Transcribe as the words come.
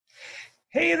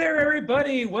Hey there,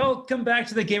 everybody. Welcome back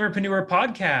to the Gamerpreneur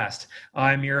podcast.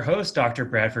 I'm your host, Dr.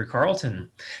 Bradford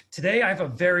Carlton. Today, I have a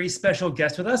very special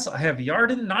guest with us. I have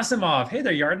Yarden Nasimov. Hey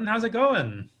there, Yarden. How's it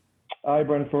going? Hi,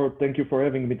 Brentford. Thank you for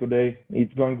having me today.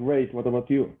 It's going great. What about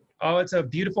you? Oh, it's a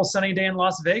beautiful sunny day in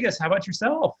Las Vegas. How about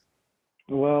yourself?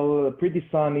 Well, pretty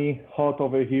sunny, hot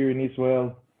over here in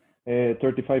Israel,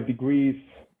 35 degrees,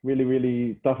 really,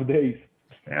 really tough days.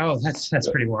 Oh, that's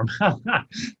pretty warm. How to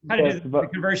Yes, do the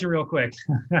but conversion real quick.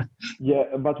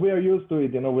 yeah, but we are used to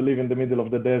it. We live in the middle of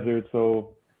the desert,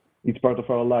 so it's part of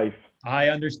our life. I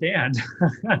understand.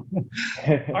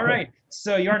 All right.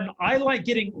 So, Yarden, I like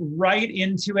getting right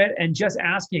into it and just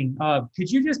asking, could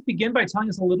you just begin by telling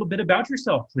us a little bit about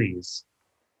yourself, please?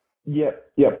 Yeah,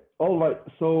 yeah. All right.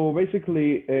 So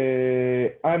basically,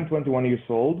 I'm 21 years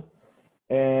old,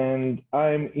 and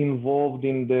I'm involved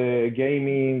in the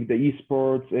gaming, the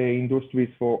esports industries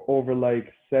for over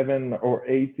like 7 or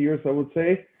 8 years, I would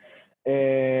say.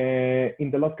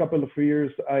 In the last couple of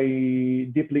years,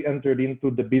 I deeply entered into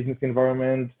the business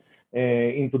environment,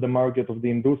 into the market of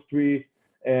the industry,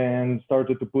 and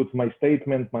started to put my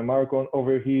statement, my mark on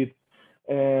over it.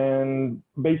 And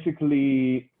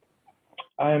basically,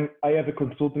 I have a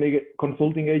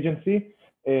consulting agency,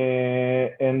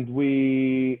 and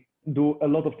we do a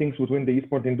lot of things within the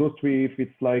esports industry. If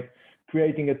it's like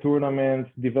creating a tournament,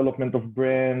 development of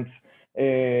brands,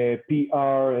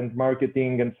 PR and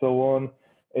marketing, and so on.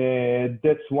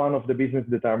 That's one of the business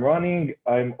that I'm running.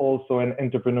 I'm also an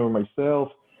entrepreneur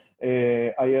myself.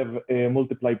 I have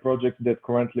multiple projects that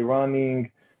currently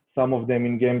running. Some of them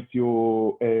in games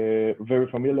you very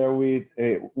familiar with,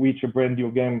 which a brand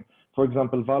new game. For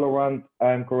example, Valorant.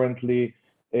 I'm currently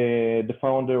the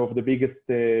founder of the biggest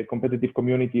competitive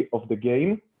community of the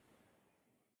game,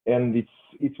 and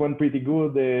it's went pretty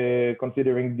good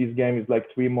considering this game is like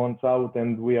 3 months out,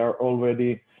 and we are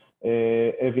already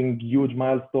having huge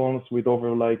milestones with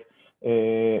over like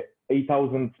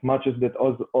 8,000 matches that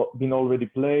has been already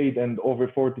played and over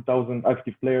 40,000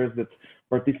 active players that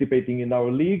participating in our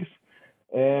leagues.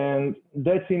 And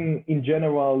that's in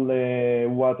general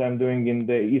what I'm doing in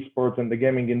the esports and the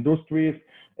gaming industries.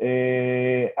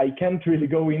 I can't really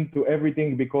go into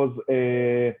everything because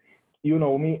you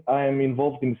know me, I am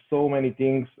involved in so many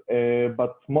things,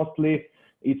 but mostly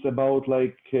it's about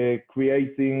like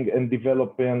creating and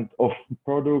development of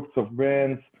products, of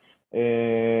brands,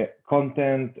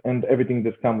 content, and everything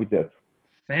that's come with that.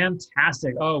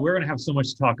 Fantastic. Oh, we're going to have so much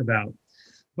to talk about.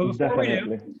 But before we do,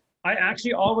 Definitely. I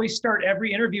actually always start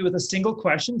every interview with a single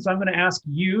question. So I'm going to ask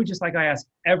you, just like I ask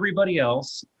everybody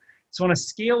else. So on a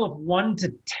scale of 1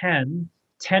 to 10,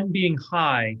 10 being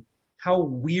high, how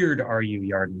weird are you,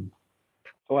 Yarden?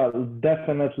 Well,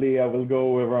 definitely I will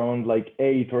go around like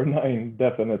 8 or 9,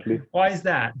 definitely. Why is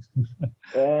that?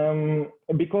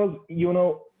 Because,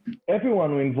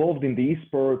 everyone involved in the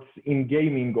esports, in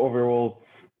gaming overall,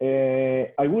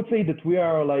 I would say that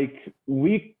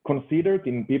we considered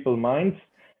in people's minds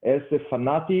as the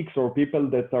fanatics or people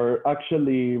that are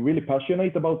actually really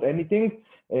passionate about anything,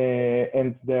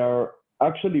 and they are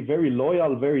actually very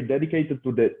loyal, very dedicated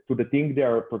to the thing they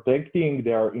are protecting,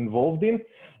 they are involved in.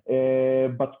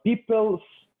 But people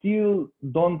still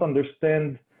don't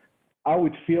understand how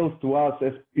it feels to us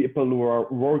as people who are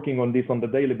working on this on the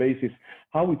daily basis,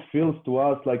 how it feels to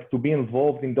us like to be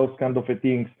involved in those kind of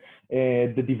things,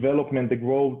 the development, the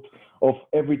growth of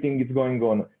everything is going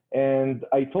on. And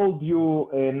I told you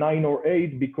 9 or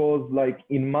 8 because like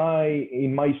in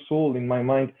my soul, in my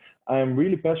mind, I am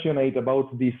really passionate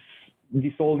about this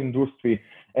whole industry.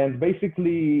 And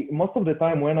basically, most of the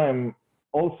time when I'm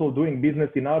also doing business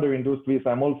in other industries,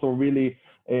 I'm also really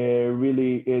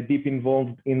deep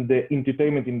involved in the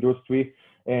entertainment industry,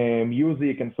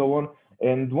 music and so on.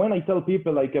 And when I tell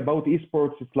people like about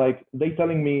esports, it's like they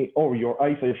telling me, "Oh, your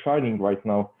eyes are shining right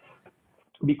now,"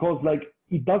 because like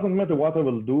it doesn't matter what I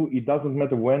will do, it doesn't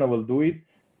matter when I will do it.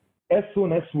 As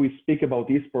soon as we speak about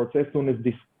esports, as soon as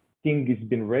this thing has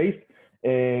been raised,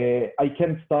 I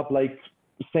can't stop like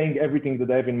saying everything that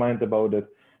I have in mind about it.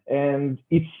 And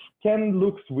it can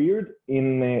look weird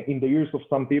in the ears of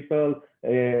some people,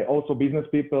 also business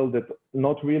people that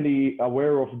not really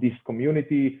aware of this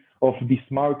community, of this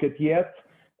market yet.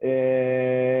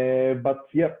 But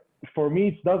yeah, for me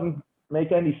it doesn't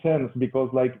make any sense because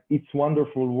like it's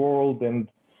wonderful world, and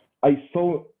I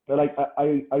saw like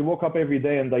I woke up every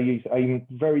day and I'm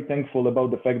very thankful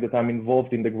about the fact that I'm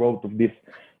involved in the growth of this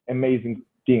amazing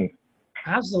thing.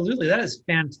 Absolutely. That is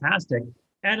fantastic.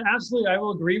 And absolutely, I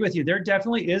will agree with you. There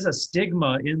definitely is a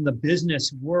stigma in the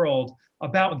business world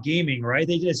about gaming, right?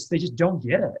 They just don't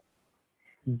get it.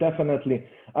 Definitely.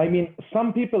 I mean,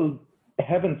 some people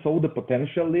haven't saw the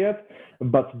potential yet,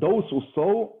 but those who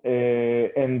saw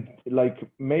and like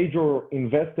major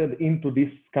invested into this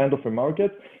kind of a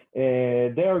market,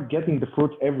 they are getting the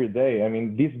fruits every day. I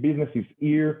mean, this business is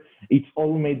here. It's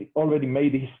already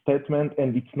made his statement,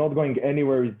 and it's not going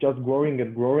anywhere. It's just growing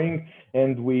and growing.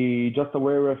 And we just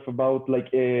aware of about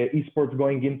like esports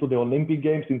going into the Olympic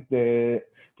Games in the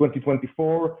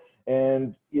 2024,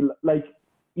 and like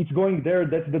it's going there.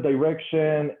 That's the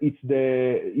direction. It's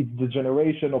the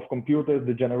generation of computers,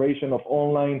 the generation of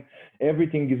online.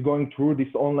 Everything is going through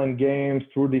these online games,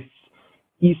 through this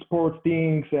esports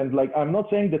things. And like, I'm not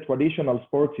saying that traditional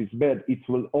sports is bad. It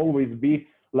will always be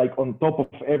like on top of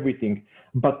everything.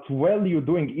 But while you're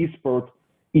doing esports,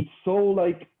 it's so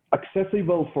like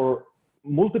accessible for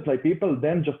multiply people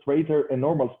than just rather a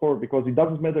normal sport, because it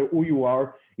doesn't matter who you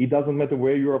are. It doesn't matter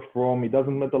where you are from. It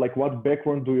doesn't matter like what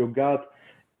background do you got.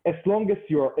 As long as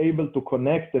you are able to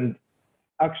connect and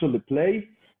actually play,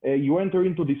 you enter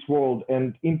into this world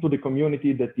and into the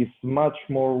community that is much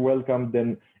more welcome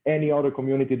than any other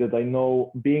community that I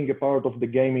know. Being a part of the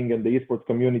gaming and the esports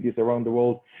communities around the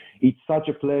world, it's such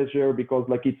a pleasure, because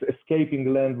like it's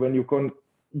escaping land when you can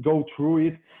go through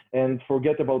it and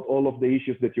forget about all of the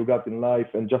issues that you got in life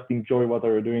and just enjoy what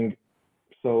you're doing.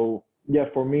 So yeah,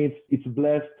 for me, it's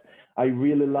blessed. I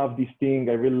really love this thing.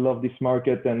 I really love this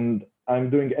market, and I'm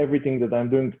doing everything that I'm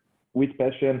doing with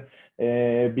passion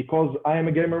because I am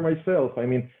a gamer myself. I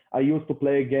mean, I used to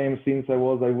play games since I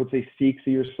was, I would say, 6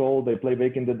 years old. I played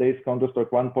back in the days Counter-Strike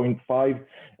 1.5,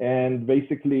 and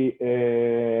basically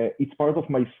it's part of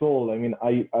my soul. I mean,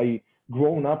 I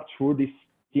grown up through this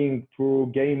thing,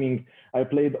 through gaming. I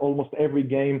played almost every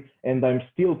game, and I'm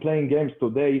still playing games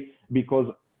today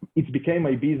because it's became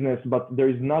my business. But there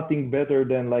is nothing better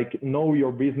than like know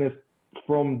your business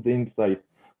from the inside.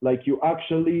 Like you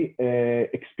actually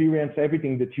experience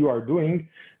everything that you are doing,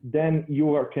 then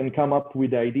you can come up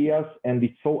with ideas. And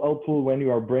it's so helpful when you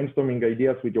are brainstorming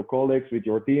ideas with your colleagues, with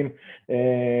your team,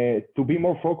 to be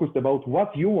more focused about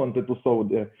what you wanted to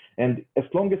solve. And as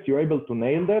long as you're able to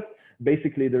nail that,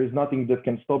 basically there is nothing that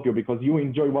can stop you, because you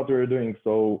enjoy what you're doing.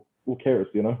 So who cares,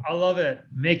 you know? I love it.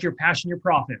 Make your passion your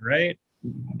profit, right?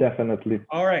 Definitely.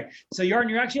 All right. So Yarden,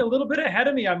 you're actually a little bit ahead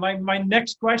of me. My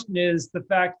next question is the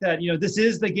fact that, you know, this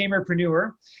is the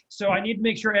Gamerpreneur. So I need to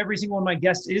make sure every single one of my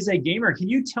guests is a gamer. Can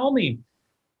you tell me,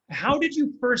 how did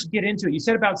you first get into it? You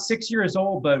said about 6 years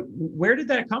old, but where did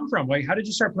that come from? Like, how did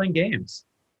you start playing games?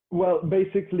 Well,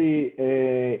 basically,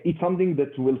 it's something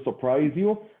that will surprise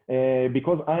you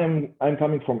because I'm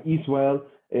coming from Israel,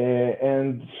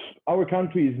 and our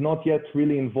country is not yet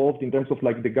really involved in terms of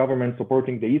like the government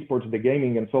supporting the esports, the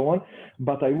gaming, and so on.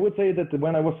 But I would say that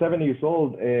when I was 7 years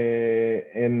old,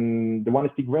 in the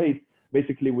 1st grade,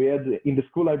 basically we had in the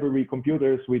school library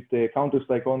computers with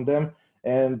Counter-Strike on them,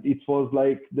 and it was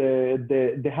like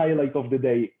the highlight of the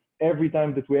day. Every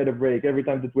time that we had a break, every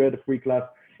time that we had a free class,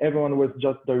 everyone was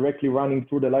just directly running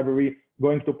through the library,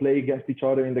 going to play against each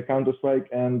other in the Counter-Strike.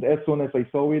 And as soon as I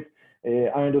saw it,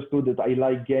 I understood that I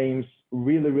like games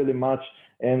really, really much,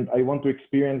 and I want to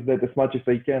experience that as much as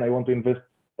I can. I want to invest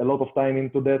a lot of time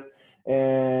into that.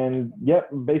 And yeah,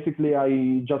 basically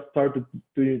I just started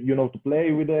to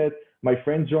play with it. My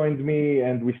friend joined me,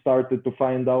 and we started to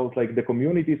find out like the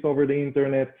communities over the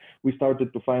internet. We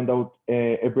started to find out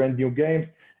a brand new game.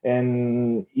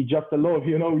 And it's just a love,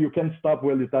 you can't stop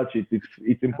while you touch it.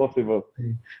 It's impossible.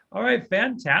 All right,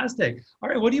 fantastic. All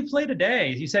right, what do you play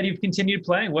today? You said you've continued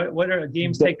playing. What are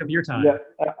games take of your time? Yeah,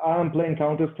 I'm playing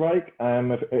Counter-Strike.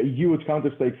 I'm a huge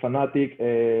Counter-Strike fanatic,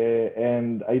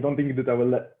 and I don't think that I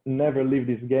will never leave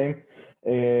this game.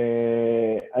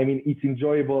 I mean, it's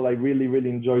enjoyable. I really, really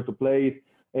enjoy to play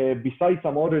it. Besides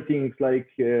some other things like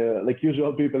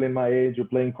usual people in my age who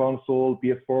playing console,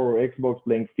 PS4 or Xbox,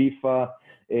 playing FIFA,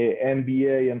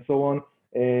 NBA, and so on.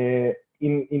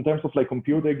 In terms of like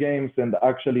computer games and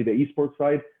actually the esports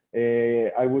side,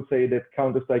 I would say that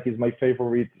Counter-Strike is my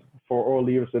favorite for all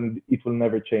years, and it will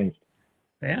never change.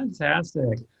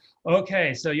 Fantastic.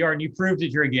 Okay, so Yarden, you proved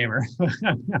that you're a gamer.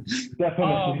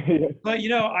 Definitely. But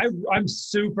I'm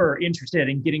super interested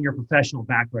in getting your professional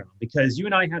background, because you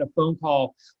and I had a phone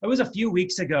call. It was a few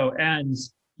weeks ago, and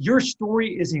your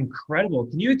story is incredible.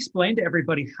 Can you explain to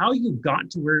everybody how you got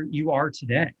to where you are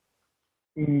today?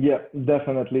 Yeah,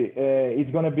 definitely.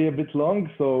 It's going to be a bit long,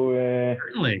 so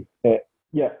Certainly.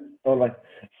 Yeah, all right.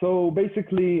 So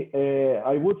basically,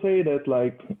 I would say that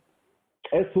like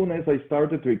as soon as I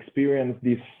started to experience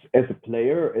this as a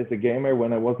player, as a gamer,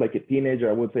 when I was like a teenager,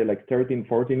 I would say like 13,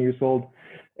 14 years old,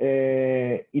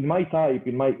 in my type,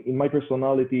 in my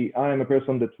personality, I am a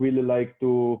person that really like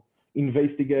to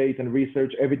investigate and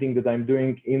research everything that I'm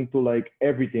doing into like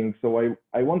everything. So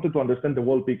I wanted to understand the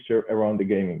whole picture around the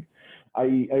gaming.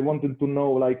 I wanted to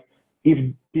know like if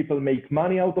people make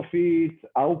money out of it,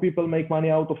 how people make money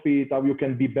out of it, how you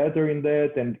can be better in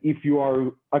that, and if you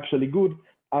are actually good,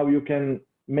 how you can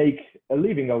make a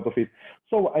living out of it.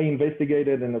 So I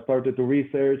investigated and I started to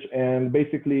research, and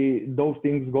basically those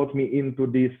things got me into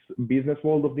this business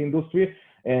world of the industry.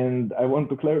 And I want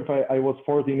to clarify, I was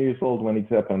 14 years old when it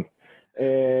happened.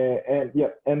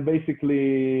 And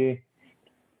basically,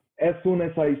 as soon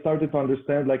as I started to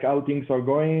understand like how things are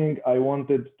going, I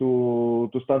wanted to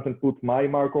start and put my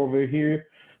mark over here.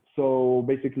 So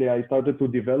basically, I started to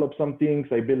develop some things.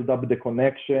 I built up the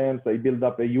connections. I built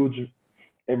up a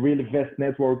really vast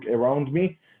network around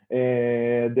me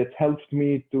that helped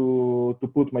me to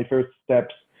put my first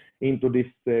steps into this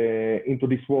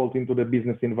world, into the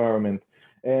business environment.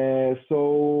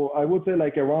 So I would say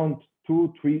like around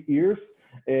 2-3 years.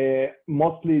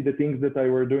 Mostly the things that I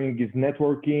were doing is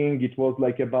networking. It was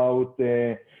like about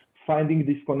finding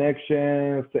these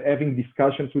connections, having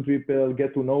discussions with people,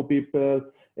 get to know people,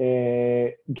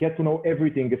 get to know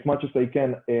everything as much as I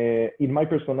can. In my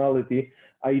personality,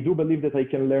 I do believe that I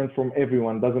can learn from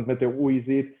everyone. Doesn't matter who is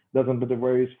it, doesn't matter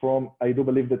where it's from. I do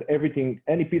believe that everything,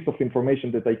 any piece of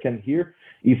information that I can hear,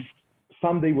 if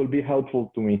someday will be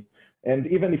helpful to me. And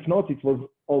even if not, it was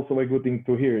also a good thing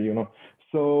to hear, you know.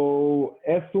 So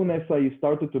as soon as I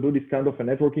started to do this kind of a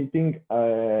networking thing,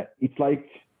 it's like,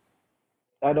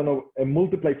 I don't know, a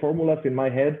multiply formulas in my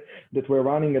head that were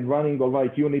running and running. All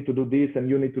right, you need to do this and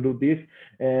you need to do this.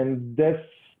 And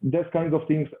this kind of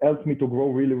things helped me to grow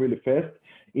really, really fast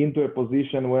into a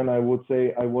position when I would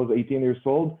say I was 18 years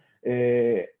old.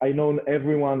 I know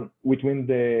everyone within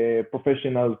the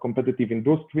professional competitive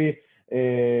industry.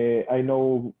 I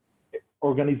know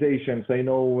organizations, I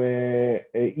know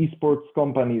esports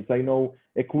companies, I know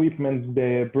equipment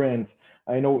brands,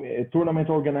 I know tournament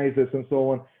organizers and so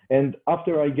on. And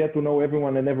after I get to know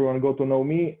everyone and everyone got to know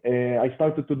me, I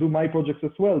started to do my projects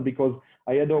as well, because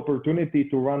I had the opportunity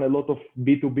to run a lot of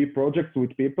B2B projects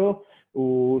with people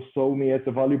who saw me as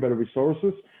a valuable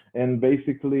resources. And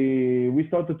basically we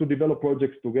started to develop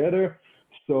projects together.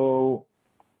 So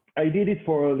I did it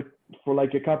for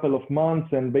like a couple of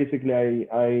months, and basically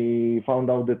I found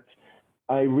out that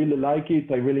I really like it.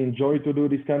 I really enjoy to do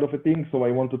this kind of a thing. So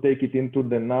I want to take it into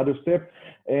the another step.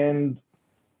 And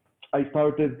I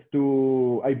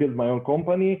built my own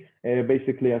company.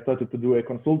 Basically, I started to do a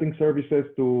consulting services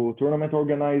to tournament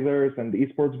organizers and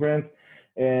esports brands.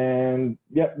 And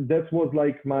yeah, that was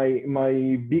like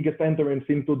my biggest entrance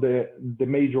into the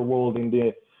major world in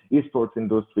the esports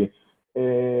industry.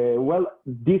 Well,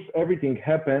 this everything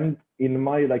happened in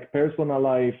my like personal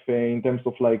life in terms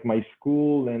of like my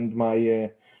school and my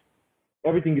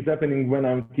everything is happening when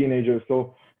I'm a teenager.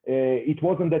 So it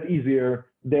wasn't that easier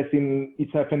that it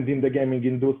happened in the gaming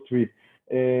industry.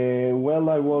 Well,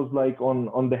 I was like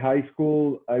on the high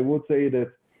school. I would say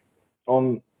that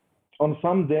on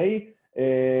some day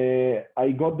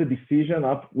I got the decision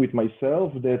up with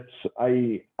myself that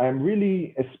I'm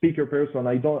really a speaker person.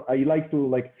 I like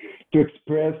to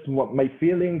express what my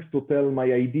feelings, to tell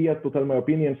my ideas, to tell my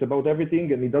opinions about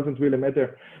everything, and it doesn't really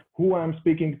matter who I'm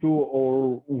speaking to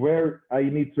or where I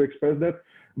need to express that.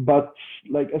 But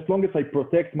like as long as I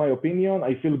protect my opinion,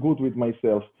 I feel good with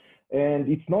myself. And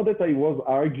it's not that I was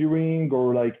arguing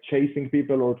or like chasing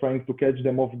people or trying to catch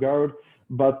them off guard,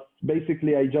 but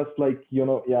basically I just like, you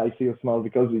know, yeah, I see a smile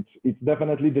because it's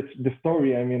definitely the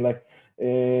story. I mean, like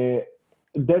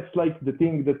that's like the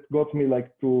thing that got me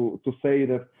like to say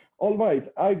that, all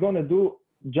right, I'm gonna do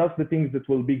just the things that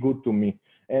will be good to me.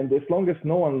 And as long as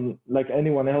no one, like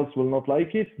anyone else, will not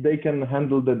like it, they can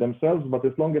handle that themselves. But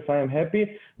as long as I am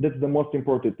happy, that's the most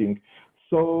important thing.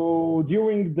 So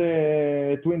during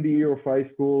the 20 year of high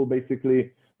school,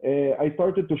 basically, I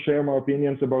started to share my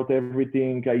opinions about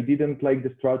everything. I didn't like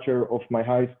the structure of my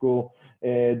high school,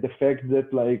 the fact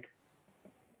that like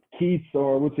kids,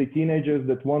 or I would say teenagers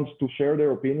that want to share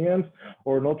their opinions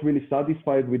or not really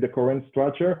satisfied with the current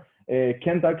structure,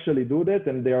 can't actually do that,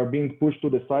 and they are being pushed to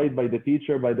the side by the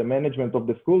teacher, by the management of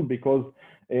the school, because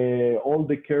all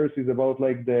the cares is about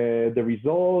like the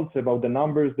results, about the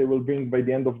numbers they will bring by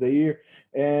the end of the year.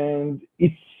 And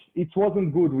it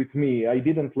wasn't good with me. I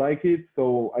didn't like it,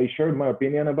 so I shared my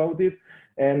opinion about it.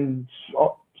 And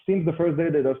since the first day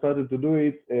that I started to do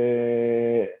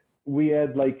it, we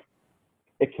had like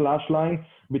a clash line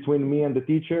between me and the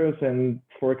teachers, and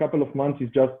for a couple of months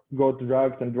it just got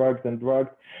dragged and dragged and dragged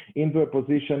into a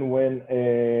position when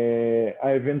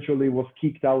I eventually was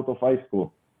kicked out of high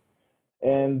school.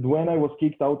 And when I was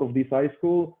kicked out of this high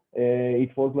school,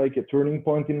 it was like a turning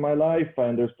point in my life. I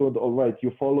understood, all right,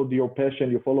 you followed your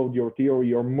passion, you followed your theory,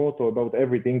 your motto about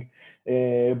everything.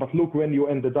 But look, when you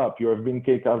ended up, you have been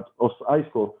kicked out of high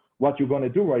school. What you gonna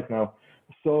do right now?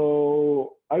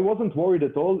 So I wasn't worried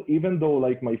at all, even though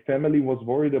like my family was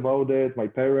worried about it, my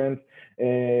parents.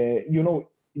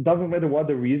 It doesn't matter what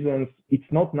the reasons.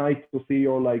 It's not nice to see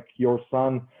your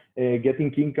son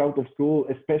getting kicked out of school,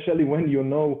 especially when you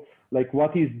know like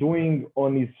what he's doing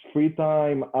on his free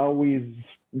time, how he's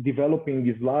developing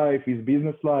his life, his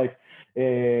business life,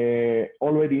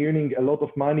 already earning a lot of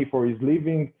money for his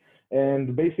living.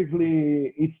 And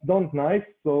basically, it's not nice.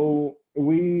 So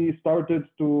we started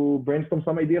to brainstorm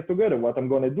some ideas together. What I'm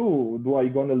gonna do? Do I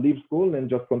gonna leave school and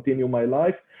just continue my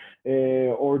life,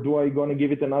 or do I gonna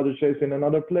give it another chance in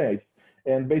another place?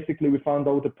 And basically, we found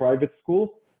out a private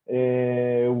school,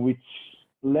 which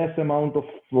less amount of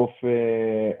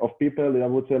people. I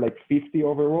would say like 50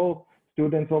 overall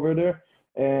students over there,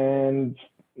 and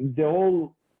the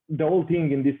whole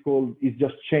thing in this school is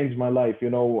just changed my life.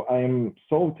 I'm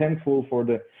so thankful for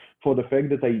the fact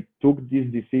that I took this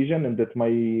decision and that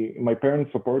my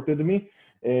parents supported me,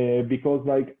 because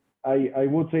like I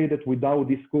would say that without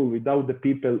this school, without the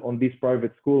people on this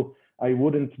private school, I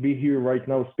wouldn't be here right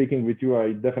now speaking with you.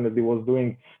 I definitely was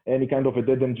doing any kind of a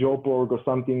dead end job or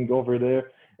something over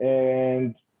there.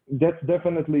 And that's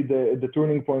definitely the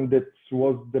turning point. That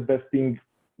was the best thing,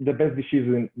 the best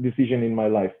decision in my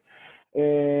life.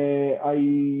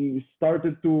 I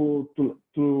started to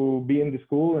be in the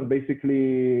school, and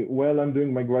basically while I'm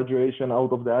doing my graduation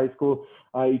out of the high school,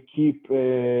 I keep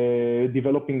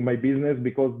developing my business,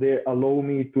 because they allow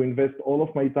me to invest all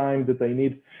of my time that I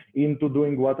need into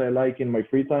doing what I like in my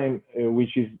free time,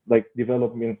 which is like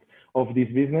development of this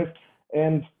business.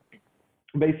 And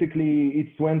basically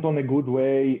it went on a good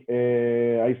way.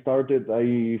 I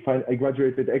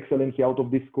graduated excellency out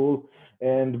of this school,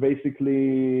 and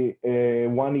basically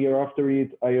 1 year after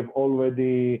it, I have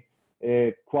already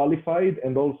qualified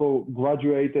and also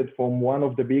graduated from one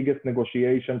of the biggest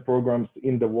negotiation programs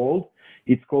in the world.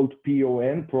 It's called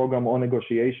PON, Program on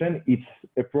Negotiation. It's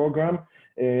a program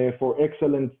for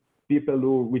excellent people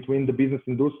who within the business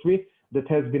industry that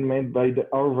has been made by the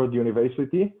Harvard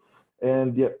University.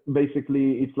 And yeah,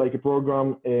 basically it's like a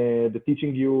program that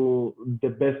teaching you the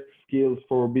best skills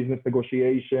for business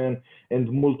negotiation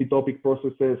and multi-topic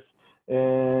processes.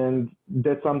 And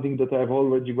that's something that I've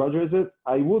already graduated.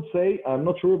 I would say, I'm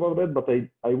not sure about that, but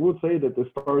I would say that as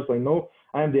far as I know,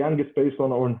 I'm the youngest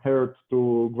person on earth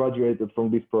to graduate from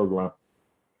this program.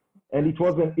 And it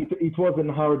wasn't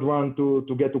a hard run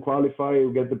to get to qualify,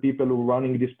 to get the people who are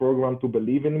running this program to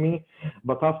believe in me.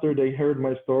 But after they heard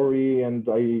my story and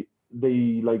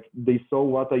they saw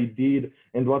what I did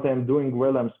and what I'm doing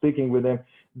while I'm speaking with them,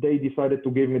 they decided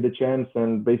to give me the chance.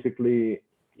 And basically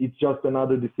it's just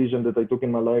another decision that I took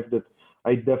in my life that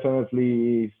I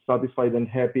definitely satisfied and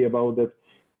happy about. That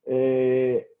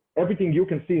everything you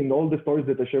can see in all the stories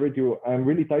that I share with you, I'm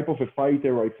really type of a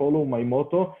fighter. I follow my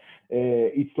motto.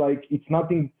 It's like it's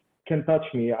nothing can touch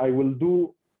me. I will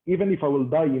do, even if I will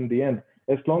die in the end,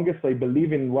 as long as I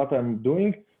believe in what I'm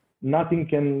doing, nothing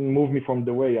can move me from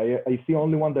the way. I see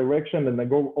only one direction and I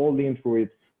go all in through it.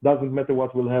 Doesn't matter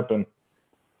what will happen.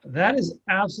 That is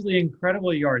absolutely incredible,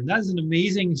 Yarden. That is an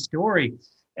amazing story.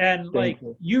 And like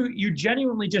you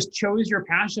genuinely just chose your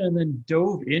passion and then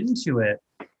dove into it.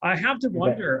 I have to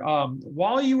wonder,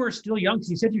 while you were still young, because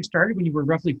you said you started when you were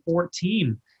roughly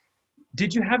 14,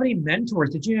 did you have any mentors?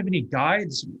 Did you have any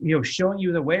guides, showing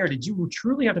you the way, or did you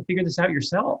truly have to figure this out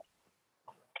yourself?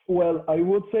 Well, I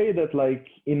would say that like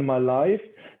in my life,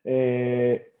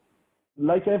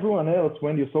 like everyone else,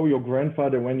 when you saw your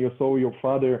grandfather, when you saw your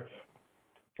father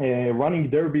running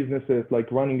their businesses,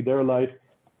 like running their life,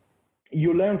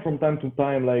 you learn from time to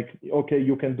time, like, okay,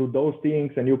 you can do those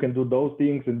things and you can do those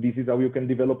things, and this is how you can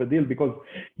develop a deal, because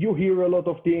you hear a lot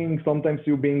of things. Sometimes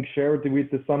you're being shared with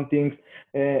some things,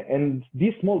 and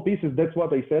these small pieces, that's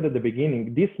what I said at the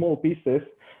beginning, these small pieces,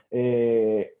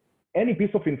 any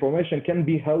piece of information can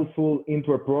be helpful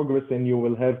into a progress and you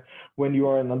will have when you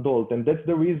are an adult. And that's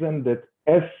the reason that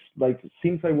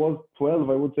since I was 12,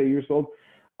 I would say years old,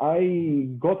 I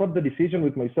got up the decision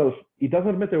with myself. It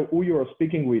doesn't matter who you are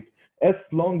speaking with, as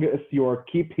long as you are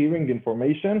keep hearing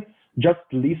information, just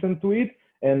listen to it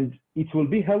and it will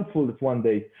be helpful at one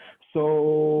day.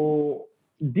 So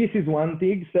this is one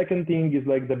thing. Second thing is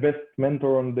like the best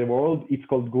mentor in the world. It's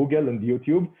called Google and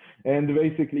YouTube. And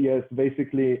basically,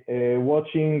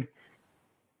 watching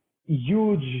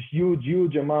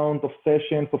huge amount of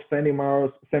sessions, of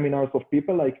seminars of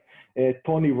people like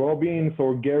Tony Robbins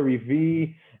or Gary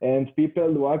Vee, and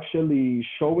people who actually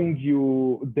showing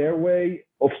you their way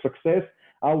of success,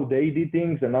 how they did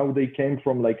things and how they came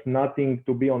from like nothing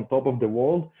to be on top of the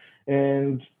world.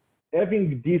 And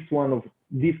having these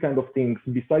kind of things,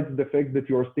 besides the fact that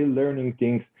you're still learning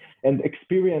things and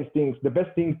experience things, the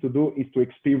best thing to do is to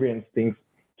experience things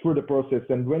through the process.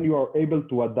 And when you are able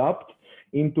to adapt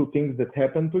into things that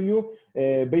happen to you,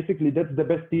 basically that's the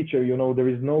best teacher. There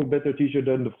is no better teacher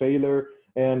than the failure.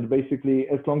 And basically,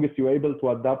 as long as you're able to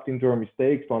adapt into your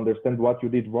mistakes, to understand what you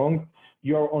did wrong,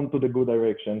 you're onto the good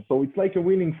direction. So it's like a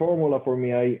winning formula for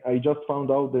me. I just found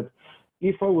out that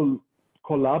if I will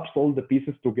collapse all the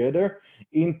pieces together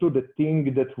into the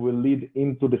thing that will lead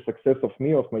into the success of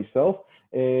me, of myself,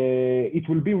 it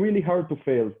will be really hard to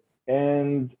fail.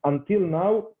 And until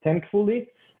now, thankfully,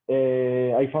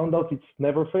 I found out it's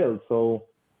never failed. So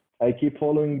I keep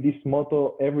following this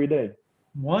motto every day.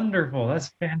 Wonderful. That's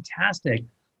fantastic.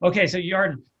 Okay, so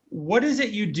Yarden, what is it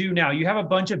you do now? You have a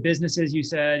bunch of businesses, you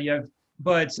said you have,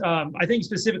 but I think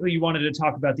specifically you wanted to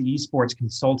talk about the esports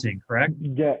consulting, correct?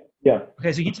 Yeah.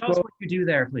 Okay, so can you tell us what you do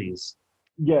there, please?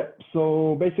 Yeah,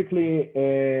 so basically,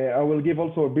 I will give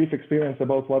also a brief experience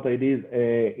about what I did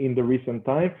in the recent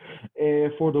time.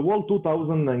 For the World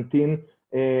 2019,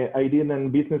 I did a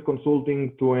business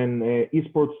consulting to an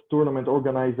esports tournament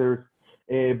organizer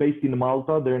based in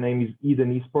Malta. Their name is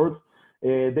Eden Esports.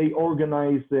 They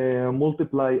organize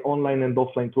multiply online and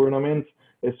offline tournaments,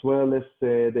 as well as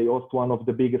they host one of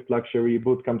the biggest luxury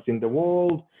boot camps in the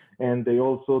world. And they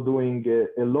also doing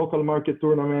a local market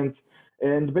tournament.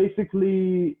 And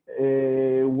basically,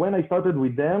 when I started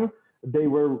with them, they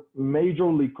were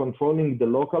majorly controlling the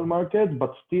local market,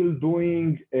 but still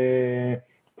doing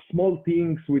small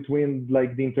things between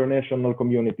like the international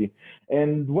community.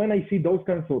 And when I see those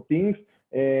kinds of things,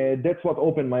 that's what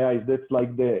opened my eyes. That's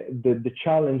like the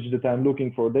challenge that I'm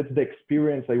looking for. That's the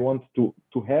experience I want to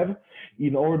have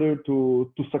in order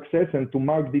to success and to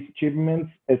mark these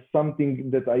achievements as something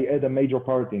that I had a major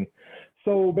part in.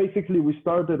 So basically we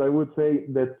started, I would say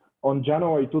that on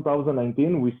January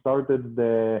 2019, we started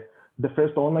the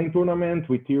first online tournament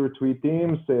with tier 3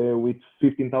 teams with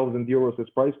 15,000 euros as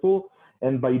prize pool.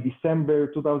 And by December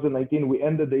 2019, we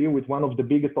ended the year with one of the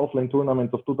biggest offline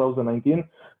tournaments of 2019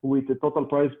 with a total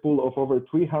prize pool of over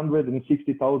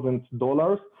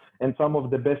 $360,000 and some of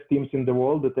the best teams in the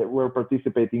world that were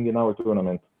participating in our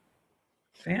tournament.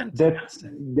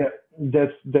 Fantastic.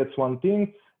 That's one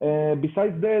thing.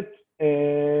 Besides that,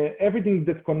 everything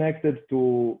that's connected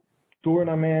to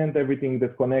tournament, everything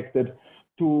that's connected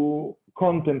to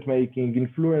content making,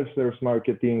 influencers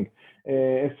marketing,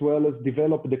 as well as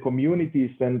develop the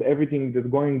communities and everything that's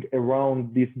going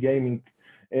around this gaming,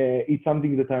 it's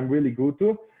something that I'm really good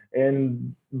to.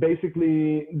 And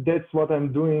basically, that's what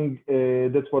I'm doing.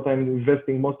 That's what I'm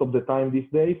investing most of the time these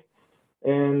days.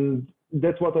 And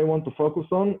that's what I want to focus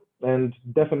on and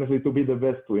definitely to be the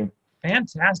best to him.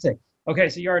 Fantastic. Okay,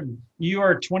 so you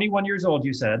are 21 years old,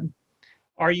 you said.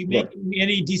 Are you making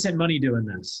any decent money doing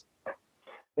this?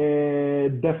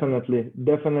 Definitely.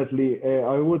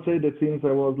 I would say that since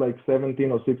I was like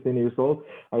 17 or 16 years old,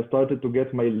 I started to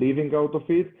get my living out of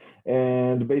it.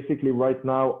 And basically right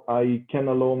now I can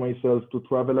allow myself to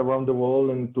travel around the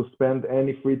world and to spend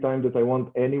any free time that I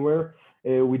want anywhere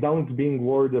without being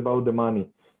worried about the money.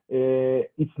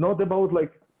 It's not about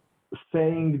like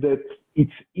saying that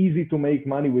it's easy to make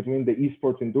money within the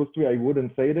esports industry. I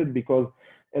wouldn't say that, because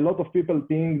a lot of people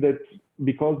think that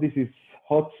because this is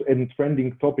hot and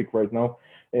trending topic right now,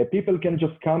 people can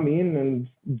just come in and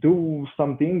do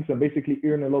some things and basically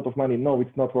earn a lot of money. No,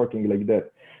 it's not working like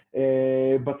that.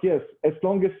 But yes, as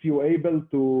long as you're able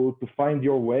to find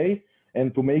your way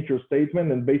and to make your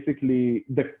statement, and basically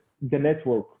the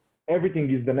network, everything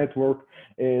is the network,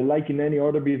 like in any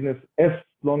other business. As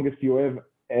long as you have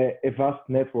a vast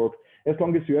network, as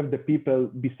long as you have the people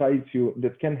besides you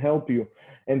that can help you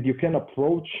and you can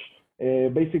approach,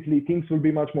 basically things will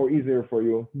be much more easier for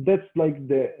you. That's like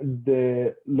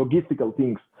the logistical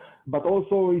things. But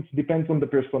also it depends on the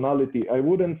personality. I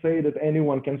wouldn't say that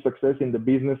anyone can success in the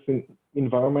business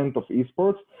environment of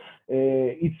esports.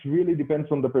 It really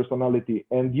depends on the personality.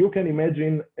 And you can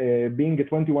imagine being a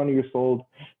 21 years old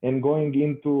and going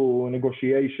into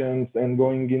negotiations and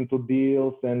going into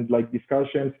deals and like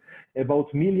discussions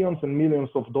about millions and millions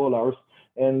of dollars,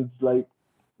 and like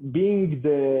being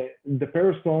the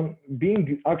person,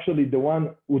 being actually the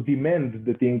one who demands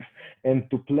the things and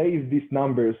to place these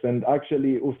numbers, and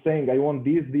actually who's saying, I want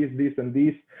this, and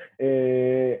this,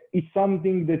 it's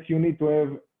something that you need to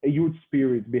have a huge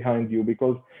spirit behind you,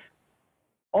 because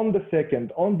on the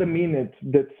second, on the minute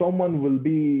that someone will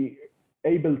be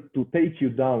able to take you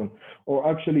down or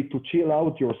actually to chill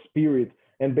out your spirit,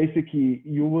 and basically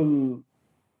you will,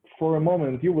 for a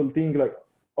moment, you will think like,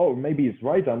 oh, maybe it's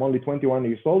right. I'm only 21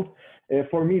 years old.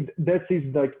 For me, that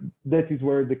is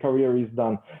where the career is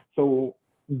done. So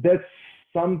that's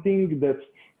something that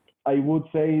I would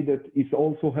say that is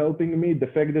also helping me. The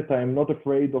fact that I'm not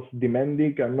afraid of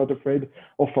demanding, I'm not afraid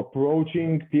of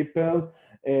approaching people.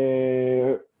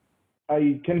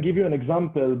 I can give you an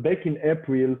example. Back in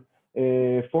April,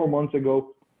 4 months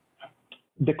ago,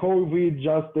 the COVID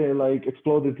just like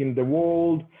exploded in the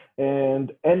world,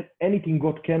 and anything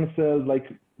got canceled. Like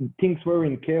things were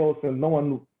in chaos, and no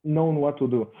one known what to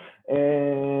do.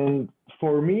 And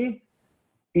for me,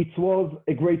 it was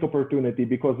a great opportunity,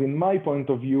 because in my point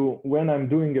of view, when I'm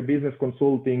doing a business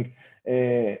consulting,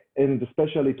 and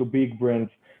especially to big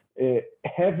brands,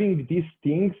 having these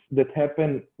things that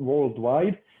happen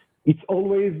worldwide, it's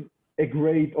always a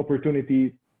great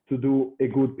opportunity to do a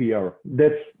good PR.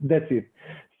 That's it.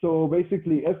 So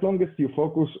basically, as long as you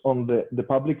focus on the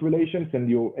public relations and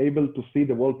you're able to see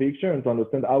the whole picture and to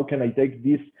understand how can I take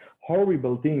this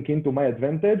horrible thing into my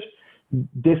advantage,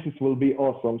 will be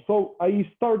awesome. So I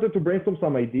started to brainstorm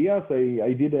some ideas.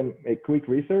 I did a quick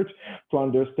research to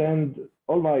understand,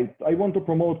 all right, I want to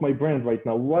promote my brand right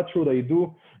now. What should I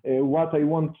do? What I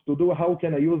want to do? How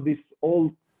can I use this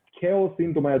all chaos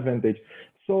into my advantage?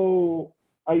 So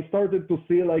I started to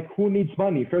see like who needs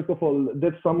money. First of all,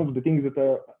 that's some of the things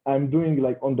that I'm doing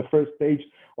like on the first stage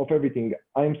of everything.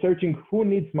 I'm searching who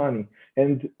needs money.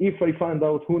 And if I find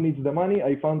out who needs the money,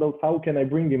 I found out how can I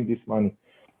bring him this money.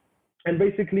 And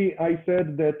basically, I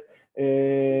said that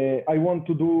I want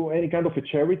to do any kind of a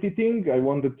charity thing. I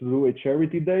wanted to do a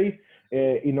charity day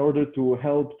in order to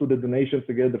help to the donations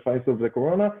against the fight of the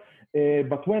corona.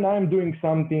 But when I'm doing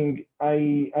something,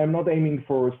 I'm not aiming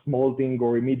for a small thing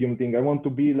or a medium thing. I want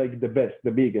to be like the best, the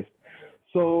biggest.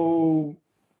 So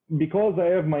because I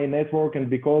have my network, and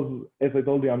because, as I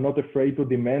told you, I'm not afraid to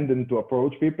demand and to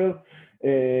approach people,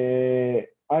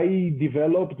 I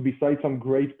developed, besides some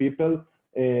great people,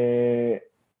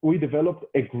 we developed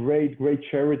a great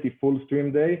charity full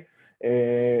stream day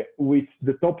with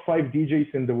the top 5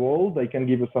 DJs in the world. I can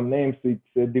give you some names.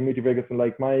 It's Dimitri Vegas and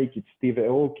Like Mike, it's Steve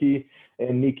Aoki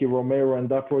and Nicky Romero and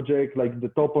that project, like the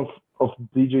top of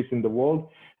DJs in the world.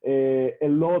 A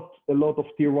lot of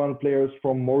tier 1 players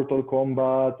from Mortal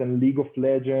Kombat and League of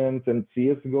Legends and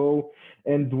CSGO.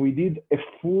 And we did a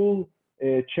full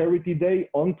charity day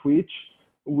on Twitch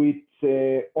with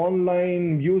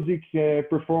online music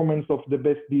performance of the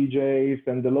best DJs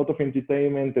and a lot of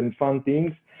entertainment and fun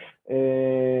things,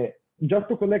 just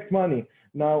to collect money.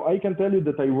 Now, I can tell you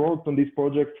that I worked on this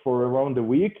project for around a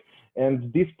week,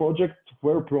 and this project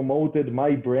were promoted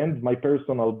my brand, my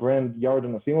personal brand,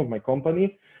 Yarden Nasimov, my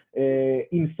company,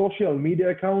 in social media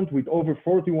account with over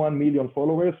 41 million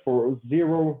followers for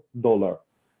 $0.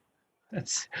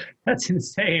 That's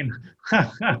insane.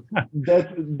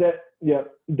 That's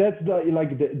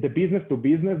the business to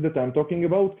business that I'm talking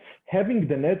about. Having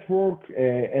the network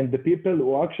and the people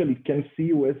who actually can see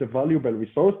you as a valuable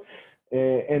resource.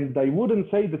 And I wouldn't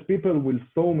say that people will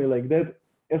saw me like that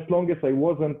as long as I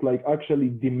wasn't like actually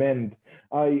demand.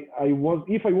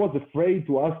 If I was afraid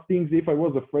to ask things, if I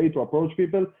was afraid to approach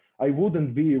people, I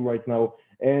wouldn't be right now.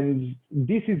 And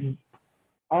this is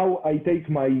how I take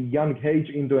my young age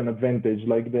into an advantage.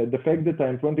 Like the fact that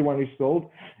I'm 21 years old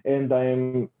and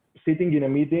I'm sitting in a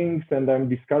meetings and I'm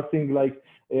discussing like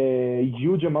a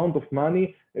huge amount of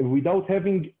money without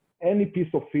having any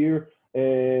piece of fear.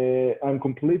 I'm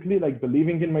completely like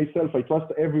believing in myself. I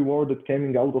trust every word that's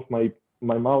coming out of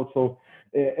my mouth. So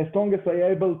as long as I'm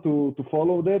able to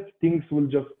follow that, things will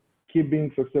just keep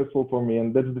being successful for me.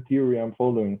 And that's the theory I'm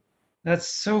following. That's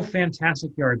so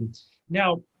fantastic, Yarden.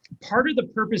 Now, part of the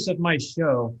purpose of my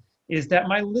show is that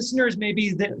my listeners may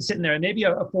be sitting there, maybe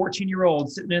a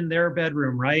 14-year-old sitting in their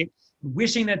bedroom, right,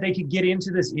 wishing that they could get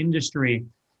into this industry.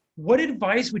 What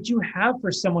advice would you have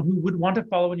for someone who would want to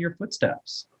follow in your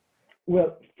footsteps?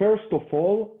 Well, first of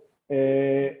all,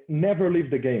 never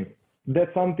leave the game.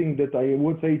 That's something that I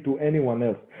would say to anyone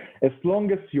else. As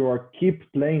long as you are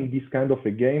keep playing this kind of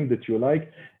a game that you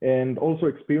like and also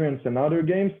experience in other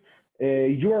games,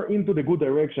 you are into the good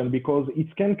direction, because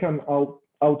it can come out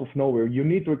of nowhere. You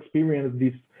need to experience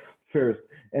this first.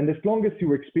 And as long as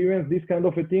you experience these kind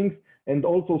of things and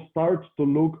also start to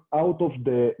look out of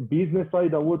the business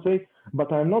side, I would say,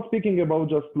 but I'm not speaking about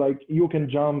just like you can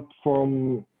jump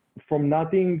from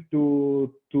nothing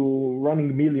to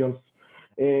running millions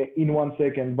in 1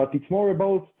 second, but it's more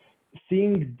about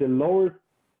seeing the lower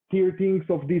tier things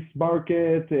of this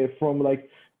market from like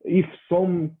if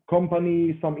some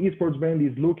company, some esports brand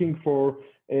is looking for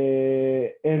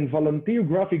a volunteer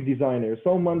graphic designer,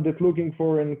 someone that's looking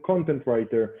for a content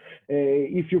writer,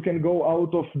 if you can go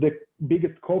out of the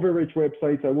biggest coverage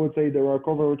websites, I would say there are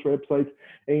coverage websites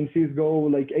in CSGO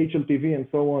like HLTV and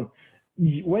so on.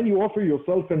 When you offer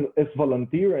yourself as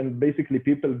volunteer and basically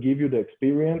people give you the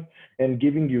experience and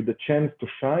giving you the chance to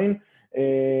shine,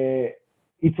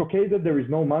 it's okay that there is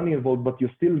no money involved, but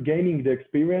you're still gaining the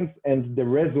experience and the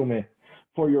resume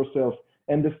for yourself.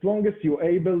 And as long as you're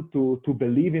able to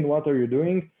believe in what are you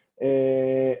doing,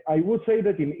 I would say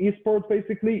that in esports,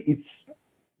 basically, it's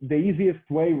the easiest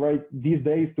way right these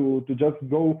days to just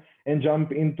go and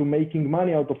jump into making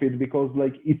money out of it, because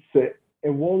like it's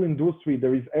a whole industry.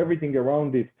 There is everything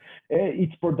around it.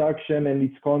 It's production and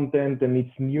it's content and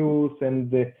it's news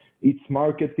and it's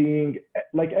marketing,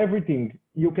 like everything.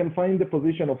 You can find the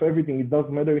position of everything. It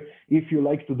doesn't matter if you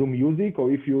like to do music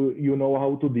or if you know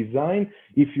how to design,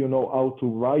 if you know how to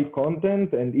write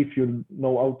content, and if you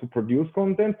know how to produce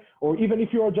content, or even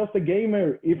if you are just a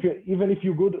gamer, even if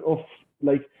you're good of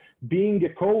like being a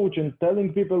coach and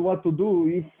telling people what to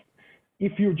do.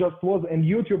 If you just was a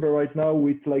YouTuber right now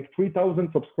with like 3,000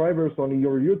 subscribers on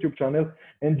your YouTube channel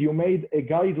and you made a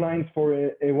guidelines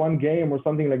for a one game or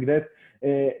something like that,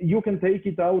 you can take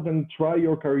it out and try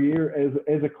your career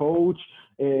as a coach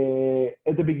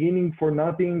at the beginning for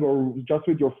nothing or just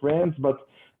with your friends. But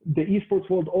the esports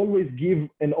world always give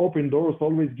an open doors,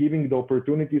 always giving the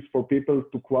opportunities for people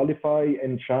to qualify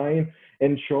and shine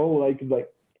and show like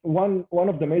one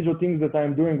of the major things that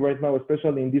I'm doing right now,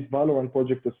 especially in this Valorant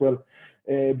project as well,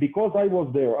 because I was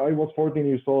there, I was 14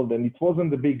 years old, and it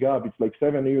wasn't a big gap. It's like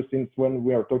 7 years since when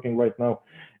we are talking right now.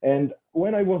 And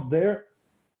when I was there,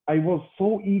 I was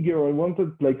so eager. I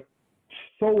wanted like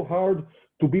so hard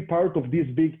to be part of this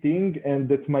big thing, and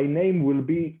that my name will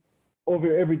be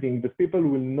over everything, that people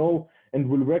will know and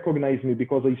will recognize me,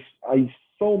 because I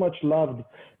so much loved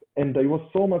and I was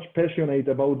so much passionate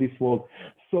about this world.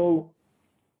 So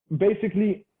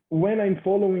basically, when I'm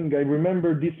following, I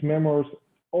remember these memories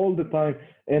all the time.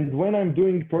 And when I'm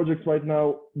doing projects right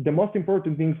now, the most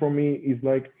important thing for me is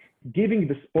like giving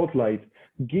the spotlight,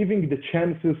 giving the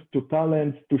chances to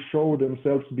talents to show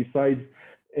themselves besides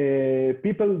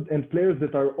people and players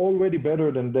that are already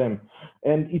better than them.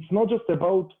 And it's not just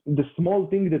about the small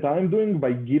thing that I'm doing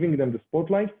by giving them the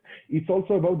spotlight. It's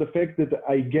also about the fact that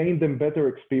I gain them better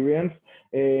experience.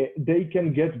 They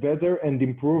can get better and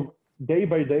improve day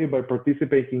by day by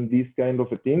participating in these kind of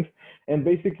things. And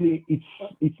basically,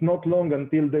 it's not long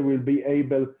until they will be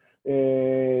able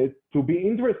to be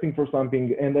interesting for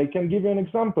something. And I can give you an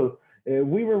example.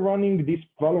 We were running this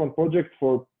Valorant project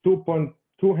for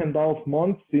 2.5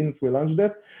 months since we launched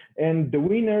that, and the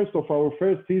winners of our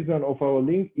first season of our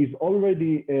league is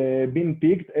already been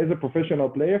picked as a professional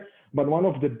player. But one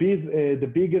of the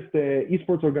biggest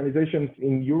esports organizations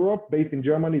in Europe, based in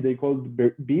Germany, they called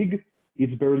BIG.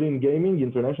 It's Berlin Gaming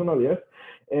International, yes.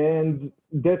 And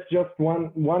that's just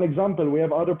one example. We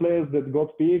have other players that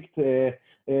got picked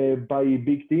by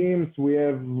big teams. We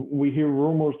hear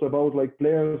rumors about like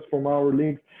players from our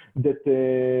league that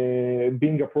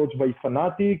being approached by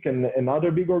Fnatic and other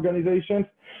big organizations.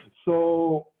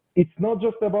 So it's not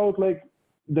just about like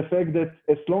the fact that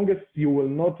as long as you will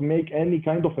not make any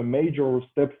kind of a major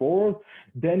step forward,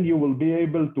 then you will be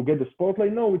able to get the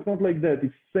spotlight. No, it's not like that.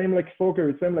 It's same like soccer.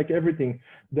 It's same like everything.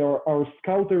 There are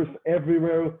scouters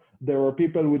everywhere. There are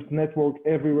people with network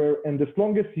everywhere. And as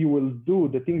long as you will do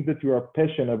the things that you are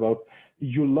passionate about,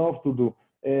 you love to do,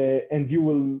 and you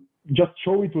will just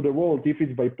show it to the world, if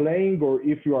it's by playing or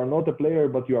if you are not a player,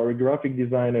 but you are a graphic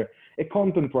designer, a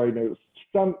content writer,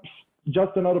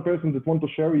 just another person that wants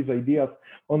to share his ideas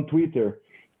on Twitter.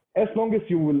 As long as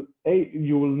you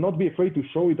will not be afraid to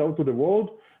show it out to the world,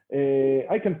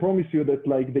 I can promise you that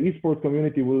like the esports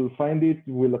community will find it,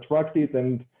 will attract it,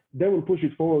 and they will push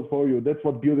it forward for you. That's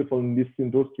what's beautiful in this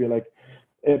industry. Like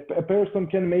a person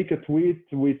can make a tweet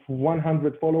with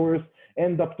 100 followers,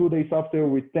 end up 2 days after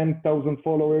with 10,000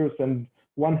 followers and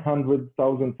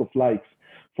 100,000 of likes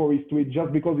for his tweet,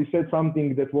 just because he said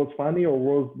something that was funny or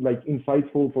was like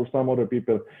insightful for some other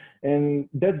people. And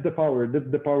that's the power.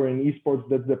 That's the power in esports.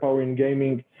 That's the power in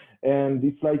gaming. And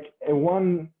it's like a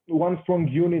one strong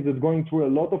unit that's going through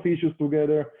a lot of issues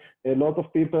together. A lot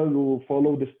of people who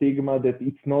follow the stigma that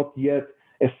it's not yet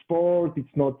a sport.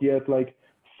 It's not yet like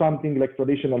something like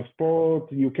traditional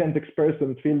sport. You can't express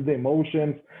and feel the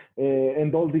emotions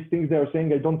and all these things they are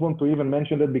saying. I don't want to even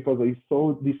mention that because I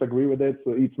so disagree with it.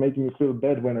 So it's making me feel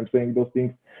bad when I'm saying those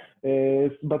things.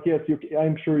 But yes,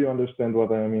 I'm sure you understand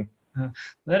what I mean.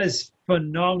 That is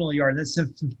phenomenal, Yarden. That's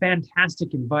some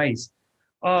fantastic advice.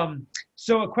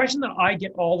 So a question that I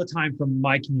get all the time from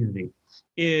my community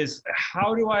is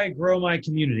how do I grow my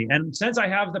community? And since I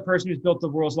have the person who's built the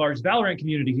world's largest Valorant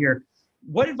community here,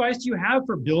 what advice do you have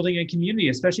for building a community,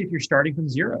 especially if you're starting from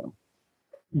zero?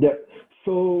 Yeah.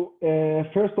 So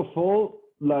first of all,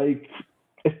 like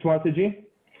a strategy,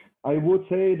 I would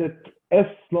say that as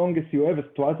long as you have a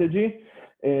strategy,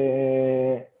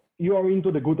 you are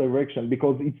into the good direction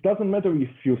because it doesn't matter if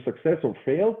you success or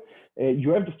fail.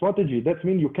 You have the strategy. That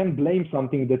means you can blame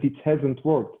something that it hasn't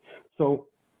worked. So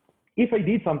if I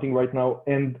did something right now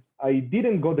and I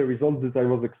didn't got the results that I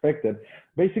was expected,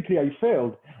 basically I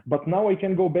failed. But now I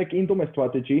can go back into my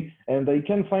strategy and I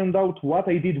can find out what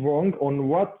I did wrong on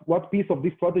what piece of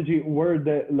this strategy were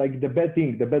the bad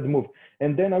thing, the bad move.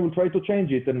 And then I will try to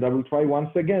change it and I will try once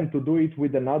again to do it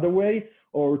with another way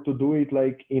or to do it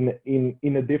like in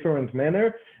a different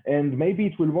manner. And maybe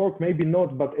it will work, maybe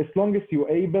not, but as long as you're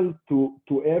able to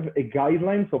have a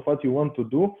guidelines of what you want to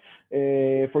do.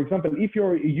 For example, if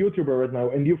you're a YouTuber right now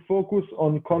and you focus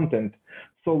on content,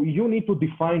 so you need to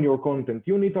define your content.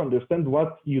 You need to understand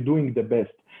what you're doing the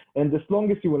best. And as long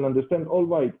as you will understand, all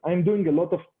right, I'm doing a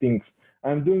lot of things.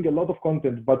 I'm doing a lot of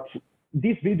content, but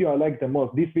this video I like the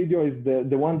most. This video is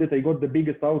the one that I got the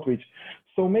biggest outreach.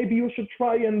 So maybe you should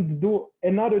try and do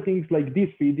another things like this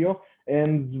video.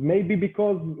 And maybe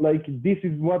because like this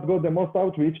is what got the most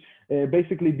outreach,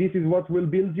 basically this is what will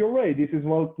build your way. This is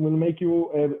what will make you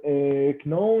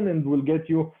known and will get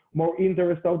you more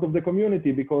interest out of the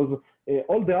community because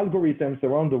all the algorithms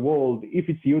around the world, if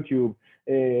it's YouTube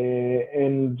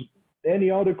and any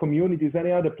other communities,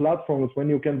 any other platforms, when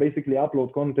you can basically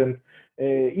upload content,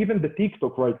 even the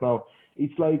TikTok right now,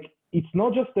 it's like, it's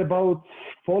not just about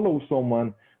follow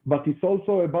someone, but it's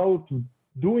also about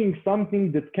doing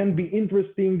something that can be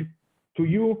interesting to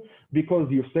you because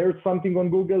you search something on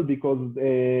Google, because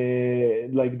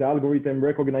like the algorithm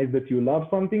recognize that you love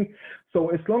something. So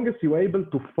as long as you're able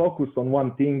to focus on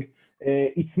one thing,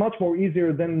 it's much more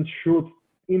easier than shoot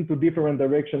into different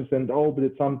directions and hope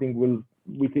that something will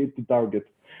hit the target.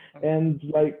 And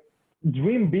like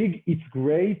dream big, it's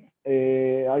great.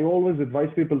 I always advise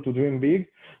people to dream big,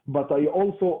 but I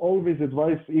also always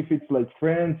advise if it's like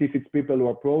friends, if it's people who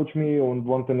approach me and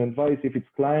want an advice, if it's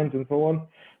clients and so on,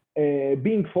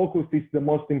 being focused is the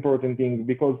most important thing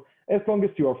because as long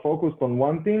as you are focused on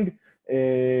one thing,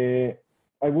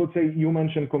 I would say you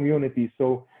mentioned community.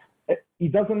 So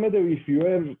it doesn't matter if you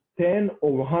have 10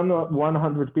 or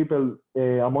 100 people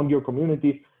among your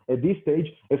community at this stage,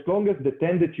 as long as the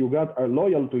 10 that you got are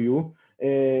loyal to you,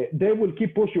 they will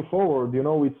keep push you forward. You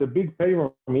know, it's a big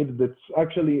pyramid that's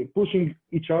actually pushing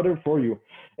each other for you.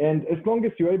 And as long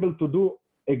as you're able to do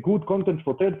a good content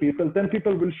for 10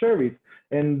 people will share it.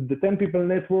 And the 10 people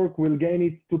network will gain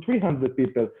it to 300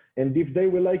 people. And if they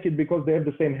will like it because they have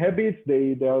the same habits,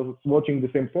 they are watching the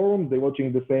same forums, they're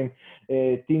watching the same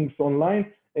things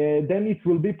online, then it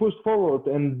will be pushed forward.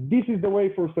 And this is the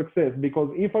way for success,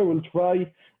 because if I will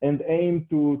try and aim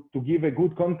to give a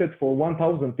good content for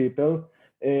 1,000 people,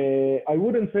 I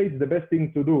wouldn't say it's the best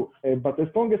thing to do, but as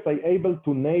long as I'm able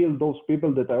to nail those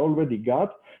people that I already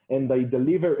got and I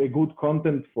deliver a good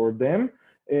content for them,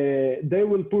 they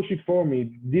will push it for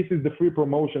me. This is the free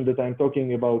promotion that I'm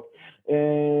talking about.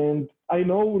 And I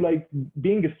know, like,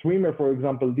 being a streamer, for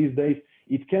example, these days,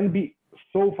 it can be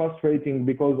so frustrating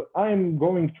because I'm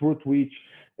going through Twitch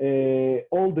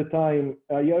all the time.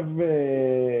 I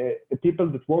have people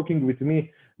that's working with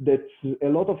me that a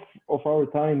lot of our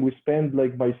time we spend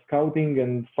like by scouting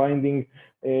and finding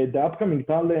the upcoming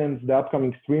talents, the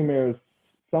upcoming streamers,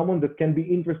 someone that can be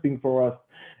interesting for us.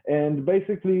 And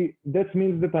basically that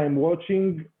means that I'm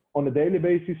watching on a daily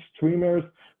basis streamers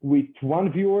with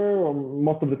one viewer, or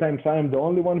most of the times I am the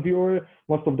only one viewer,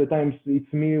 most of the times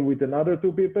it's me with another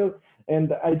two people,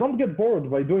 and I don't get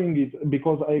bored by doing it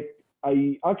because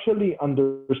I actually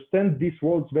understand these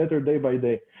worlds better day by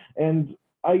day. And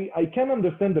I can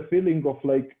understand the feeling of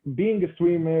like being a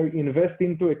streamer, invest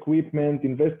into equipment,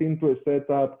 invest into a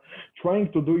setup,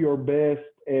 trying to do your best,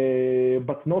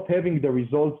 but not having the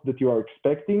results that you are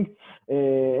expecting.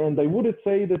 And I wouldn't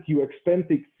say that you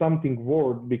expecting something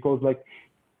worth, because like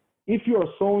if you are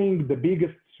showing the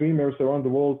biggest streamers around the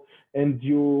world and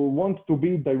you want to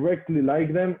be directly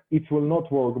like them, it will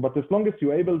not work. But as long as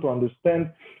you're able to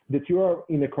understand that you are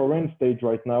in a current stage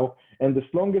right now, and as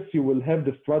long as you will have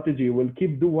the strategy, you will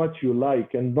keep do what you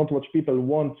like and not what people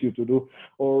want you to do,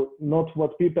 or not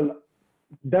what people,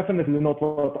 definitely not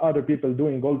what other people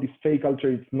doing, all this fake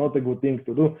culture, it's not a good thing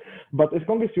to do. But as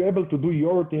long as you're able to do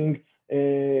your thing,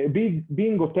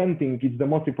 being authentic is the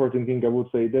most important thing, I would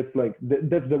say. That's like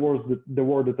that's the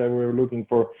word that I were looking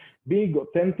for. Being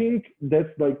authentic,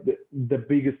 that's like the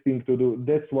biggest thing to do.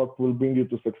 That's what will bring you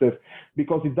to success,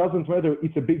 because it doesn't matter.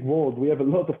 It's a big world. We have a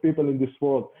lot of people in this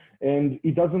world, and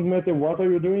it doesn't matter what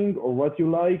are you doing or what you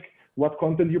like, what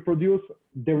content you produce.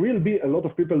 There will be a lot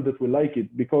of people that will like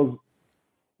it, because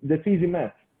that's easy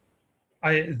math.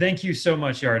 I thank you so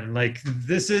much, Yarden. Like,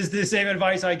 this is the same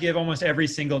advice I give almost every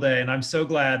single day. And I'm so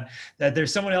glad that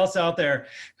there's someone else out there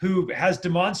who has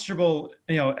demonstrable,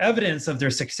 evidence of their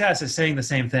success is saying the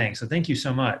same thing. So thank you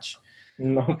so much.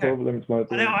 No Okay. problem. It's my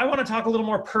Now, I want to talk a little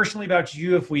more personally about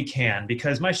you if we can,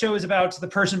 because my show is about the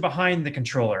person behind the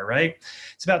controller, right?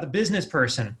 It's about the business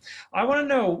person. I want to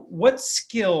know, what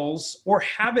skills or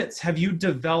habits have you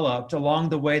developed along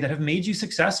the way that have made you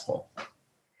successful?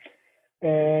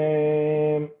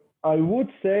 I would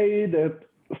say that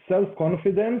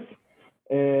self-confidence,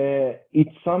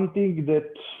 it's something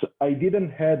that I didn't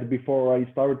had before I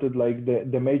started like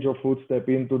the major footstep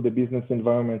into the business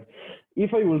environment.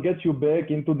 If I will get you back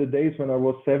into the days when I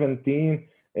was 17,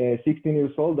 16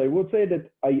 years old, I would say that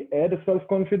I had a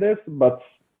self-confidence, but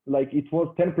like it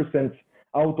was 10%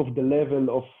 out of the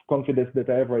level of confidence that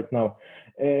I have right now.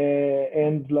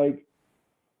 And like,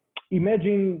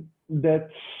 imagine that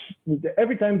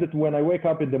every time that when I wake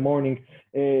up in the morning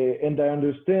and I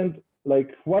understand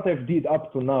like what I've did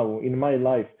up to now in my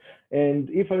life, and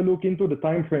if I look into the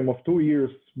time frame of 2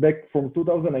 years back from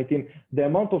 2019, the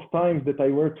amount of times that I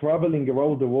were traveling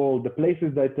around the world, the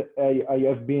places that I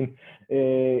have been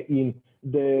in,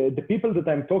 the people that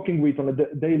I'm talking with on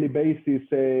a daily basis,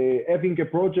 having a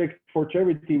project for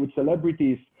charity with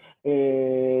celebrities,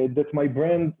 that my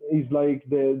brand is like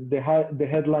the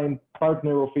headline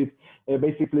partner of it,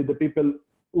 basically the people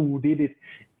who did it.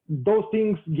 Those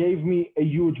things gave me a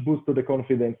huge boost to the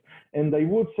confidence. And I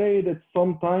would say that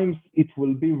sometimes it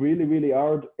will be really, really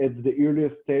hard at the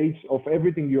earliest stage of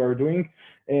everything you are doing,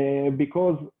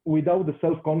 because without the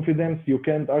self-confidence, you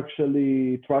can't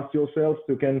actually trust yourself.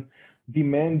 You can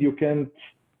demand, you can't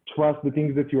trust the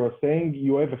things that you are saying.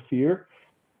 You have a fear.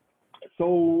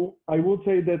 So I would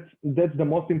say that that's the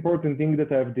most important thing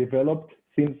that I've developed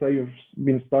since I've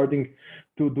been starting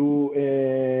to do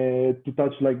to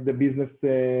touch like the business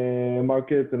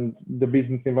market and the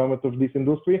business environment of this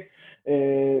industry.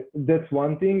 That's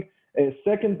one thing.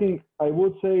 Second thing, I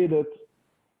would say that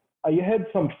I had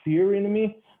some fear in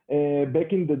me.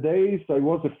 Back in the days, I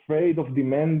was afraid of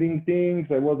demanding things.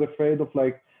 I was afraid of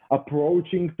like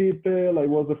approaching people. I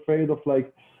was afraid of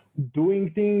like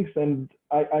doing things, and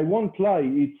I won't lie,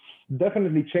 it's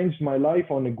definitely changed my life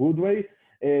on a good way.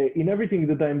 In everything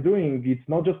that I'm doing, it's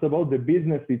not just about the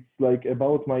business, it's like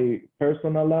about my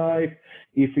personal life.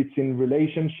 If it's in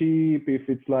relationship, if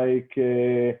it's like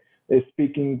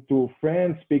speaking to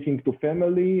friends, speaking to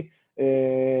family,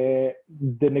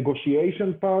 the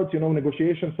negotiation part,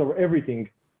 negotiations are everything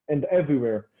and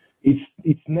everywhere.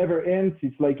 It's never ends.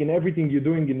 It's like in everything you're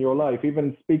doing in your life,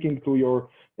 even speaking to your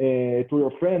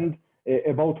friend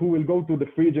about who will go to the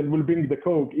fridge and will bring the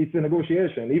Coke. It's a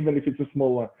negotiation, even if it's a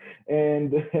small one.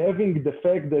 And having the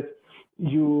fact that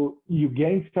you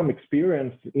gain some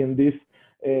experience in this,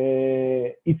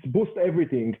 it's boost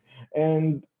everything.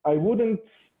 And I wouldn't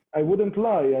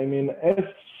lie. I mean,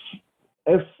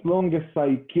 as long as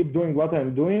I keep doing what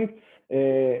I'm doing,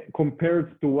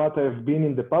 compared to what I've been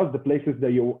in the past, the places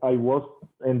that I was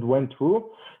and went through,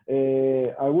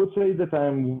 I would say that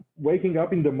I'm waking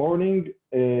up in the morning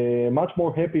much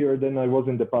more happier than I was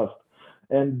in the past.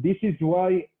 And this is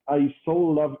why I so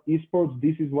love esports.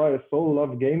 This is why I so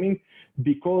love gaming,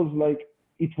 because like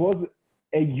it was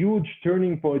a huge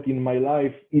turning point in my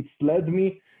life. It's led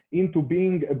me into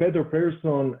being a better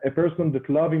person, a person that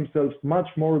loves himself much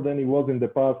more than he was in the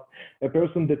past, a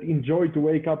person that enjoys to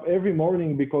wake up every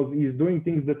morning because he's doing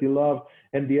things that he loves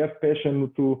and he has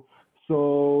passion to.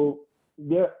 So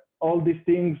yeah, all these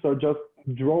things are just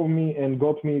drove me and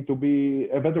got me to be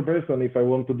a better person, if I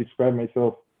want to describe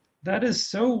myself. That is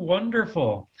so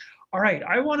wonderful. All right,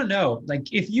 I want to know,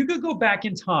 like, if you could go back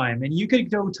in time and you could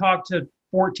go talk to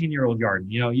 14-year-old Yarden,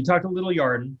 you talk to little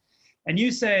Yarden, and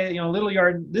you say, little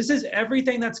Yarden, this is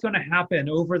everything that's going to happen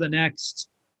over the next,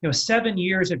 7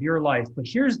 years of your life. But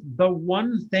here's the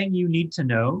one thing you need to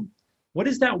know. What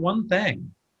is that one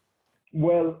thing?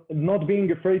 Well, not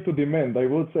being afraid to demand. I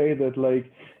would say that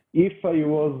like if I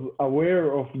was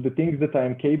aware of the things that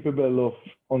I'm capable of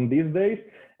on these days,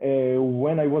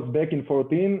 when I was back in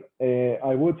 14,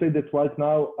 I would say that right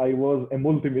now I was a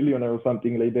multimillionaire or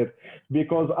something like that,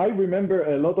 because I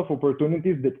remember a lot of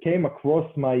opportunities that came across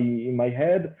my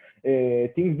head,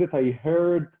 things that I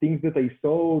heard, things that I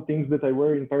saw, things that I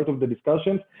were in part of the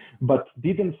discussions, but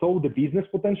didn't saw the business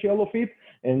potential of it.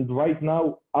 And right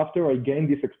now, after I gained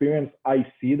this experience, I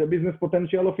see the business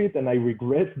potential of it, and I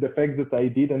regret the fact that I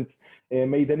didn't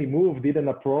made any move, didn't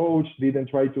approach, didn't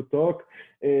try to talk.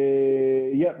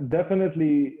 Yeah,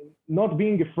 definitely not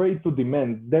being afraid to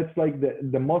demand. That's like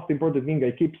the most important thing.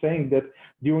 I keep saying that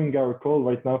during our call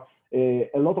right now, a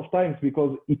lot of times,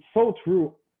 because it's so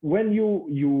true. When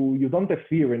you don't have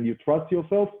fear and you trust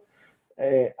yourself,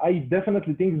 I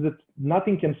definitely think that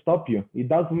nothing can stop you. It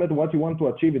doesn't matter what you want to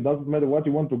achieve. It doesn't matter what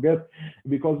you want to get,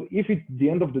 because if at the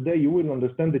end of the day you will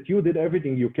understand that you did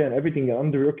everything you can, everything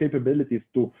under your capabilities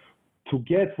to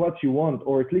get what you want,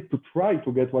 or at least to try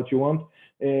to get what you want,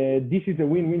 this is a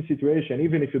win-win situation,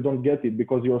 even if you don't get it,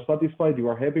 because you are satisfied, you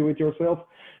are happy with yourself.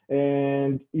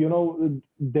 And you know,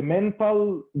 the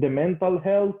mental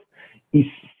health is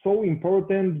so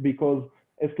important, because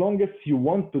as long as you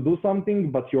want to do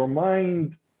something, but your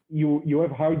mind, you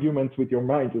have arguments with your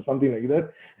mind or something like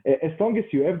that, as long as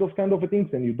you have those kind of things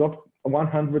and you don't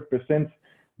 100%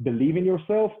 believe in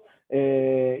yourself,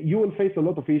 you will face a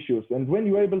lot of issues. And when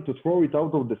you're able to throw it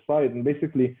out of the side and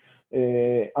basically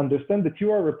understand that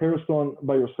you are a person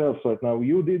by yourself right now,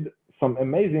 you did some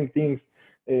amazing things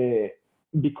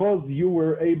because you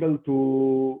were able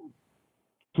to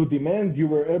demand, you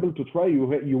were able to try,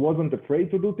 you wasn't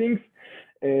afraid to do things,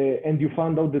 and you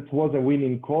found out that was a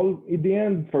winning call at the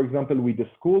end. For example, with the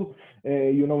school,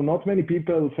 you know, not many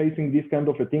people facing these kind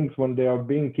of things when they are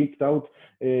being kicked out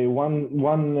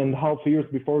 1.5 years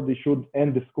before they should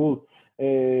end the school,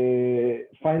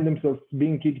 find themselves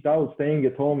being kicked out, staying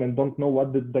at home, and don't know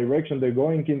what the direction they're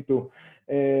going into,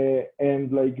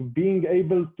 and like being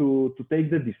able to take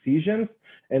the decisions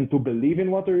and to believe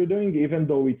in what you're doing, even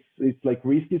though it's like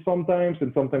risky sometimes,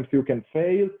 and sometimes you can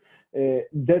fail.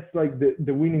 That's like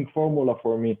the winning formula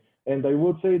for me. And I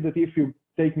would say that if you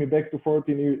take me back to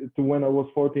when I was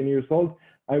 14 years old,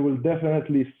 I will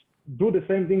definitely do the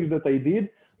same things that I did,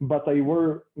 but I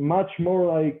were much more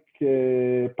like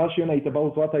passionate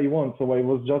about what I want. So I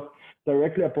was just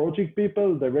directly approaching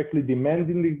people, directly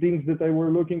demanding the things that I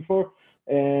were looking for.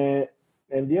 And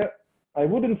yeah, I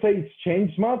wouldn't say it's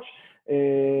changed much,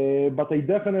 but I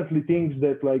definitely think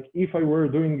that like if I were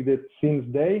doing that since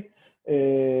day,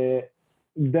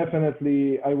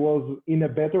 definitely I was in a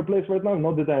better place right now.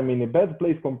 Not that I'm in a bad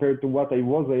place compared to what I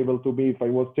was able to be if I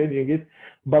was changing it,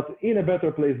 but in a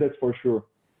better place, that's for sure.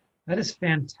 That is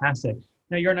fantastic.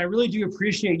 Now, Yarden, I really do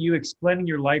appreciate you explaining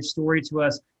your life story to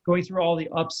us, going through all the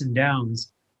ups and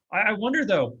downs. I wonder,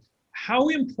 though, how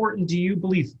important do you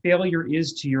believe failure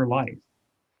is to your life?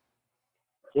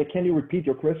 Yeah, can you repeat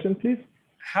your question, please?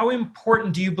 How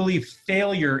important do you believe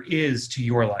failure is to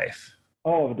your life?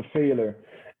 Oh, the failure.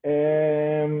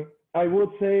 I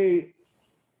would say,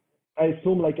 I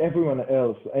assume like everyone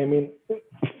else. I mean,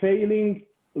 failing,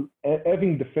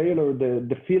 having the failure,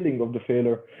 the feeling of the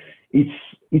failure,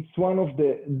 it's one of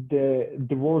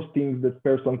the worst things that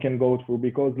person can go through,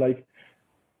 because like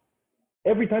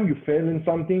every time you fail in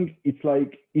something, it's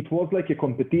like it was like a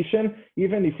competition,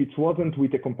 even if it wasn't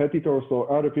with a competitor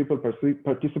or other people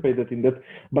participated in that,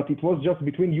 but it was just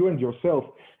between you and yourself.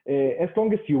 As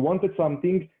long as you wanted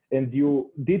something and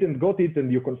you didn't got it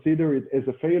and you consider it as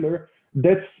a failure,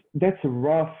 that's a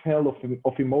rough hell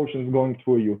of emotions going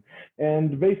through you.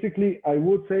 And basically, I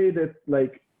would say that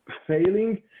like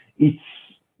failing, it's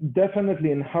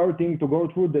definitely a hard thing to go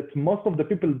through, that most of the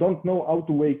people don't know how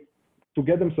to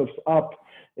get themselves up,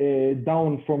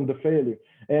 down from the failure.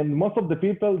 And most of the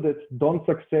people that don't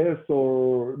success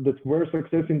or that were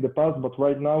success in the past, but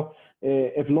right now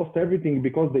have lost everything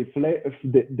because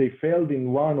they failed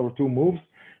in one or two moves.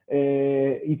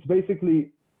 It's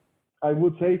basically, I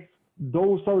would say,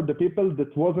 those are the people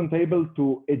that wasn't able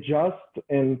to adjust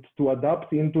and to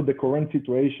adapt into the current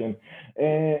situation.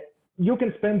 You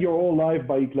can spend your whole life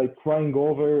by like crying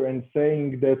over and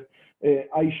saying that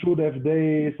I should have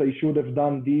this, I should have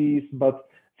done this, but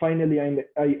finally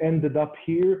I ended up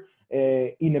here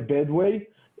in a bad way.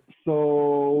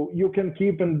 So you can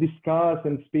keep and discuss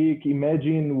and speak,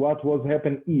 imagine what was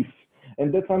happen if.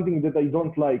 And that's something that I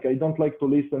don't like. I don't like to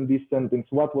listen this sentence,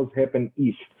 what was happen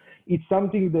if. It's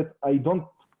something that I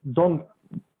don't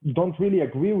really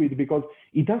agree with, because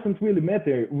it doesn't really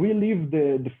matter. We live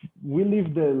the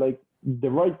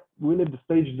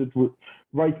stage that we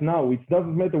right now. It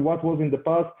doesn't matter what was in the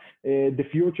past. The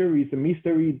future is a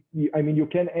mystery. I mean, you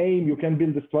can aim, you can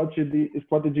build a strategy,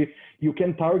 you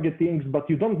can target things, but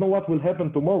you don't know what will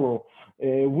happen tomorrow.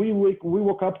 We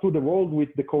woke up to the world with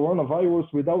the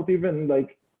coronavirus without even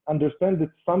like understand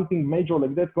that something major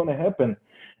like that's gonna happen.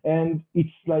 And it's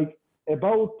like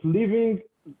about living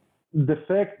the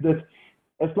fact that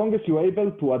as long as you're able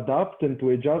to adapt and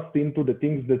to adjust into the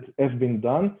things that have been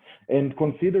done and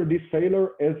consider this failure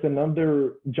as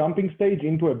another jumping stage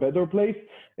into a better place,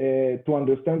 to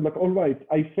understand like, all right,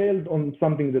 I failed on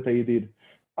something that I did.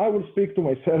 I will speak to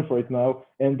myself right now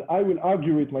and I will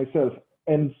argue with myself.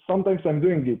 And sometimes I'm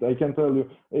doing it, I can tell you.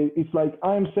 It's like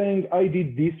I'm saying I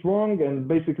did this wrong, and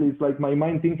basically it's like my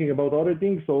mind thinking about other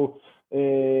things. So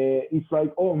it's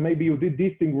like, oh, maybe you did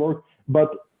this thing wrong.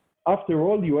 But after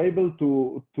all, you're able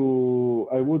to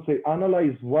I would say,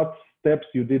 analyze what steps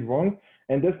you did wrong.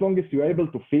 And as long as you're able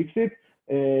to fix it,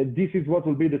 this is what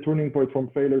will be the turning point from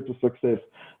failure to success.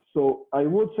 So I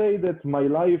would say that my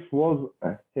life was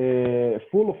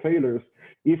full of failures.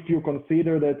 If you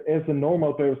consider that as a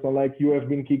normal person, like you have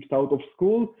been kicked out of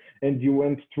school and you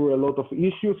went through a lot of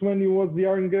issues when you was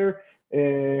younger.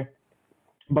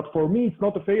 But for me, it's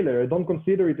not a failure. I don't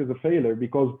consider it as a failure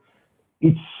because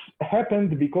it's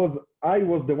happened because I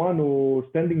was the one who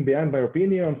standing behind my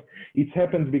opinions. It's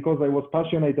happened because I was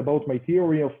passionate about my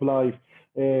theory of life.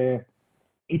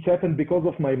 It's happened because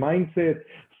of my mindset.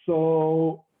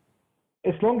 So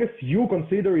as long as you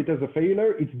consider it as a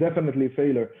failure, it's definitely a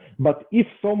failure. But if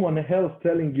someone else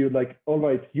telling you like, all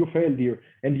right, you failed here,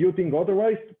 and you think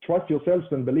otherwise, trust yourselves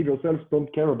and believe yourselves,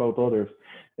 don't care about others.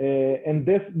 And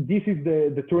this is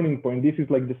the turning point. This is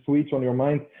like the switch on your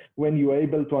mind when you're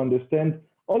able to understand,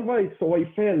 all right, so I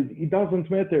failed. It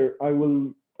doesn't matter. I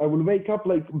will wake up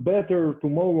like better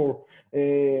tomorrow.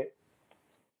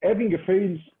 Having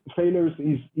failures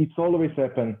it's always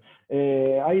happen.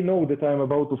 I know that I'm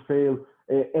about to fail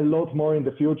a lot more in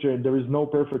the future. There is no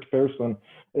perfect person,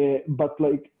 but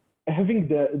like having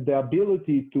the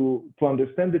ability to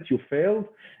understand that you failed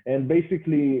and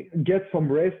basically get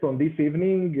some rest on this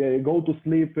evening, go to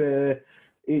sleep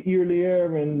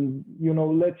earlier, and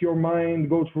let your mind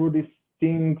go through these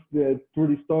things, through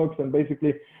these talks, and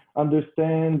basically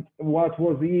understand what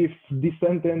was if this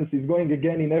sentence is going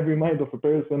again in every mind of a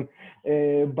person.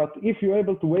 But if you're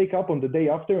able to wake up on the day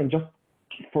after and just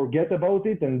forget about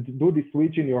it and do the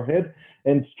switch in your head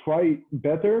and try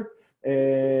better,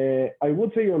 I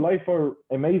would say your life are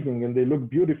amazing and they look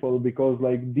beautiful, because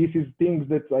like this is things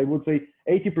that I would say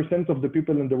 80% of the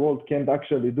people in the world can't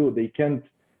actually do. They can't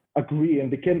agree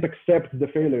and they can't accept the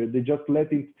failure. They just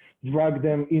let it drag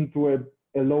them into a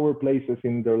lower places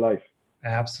in their life.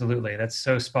 Absolutely. That's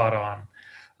so spot on.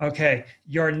 Okay,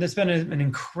 Yarden, this has been an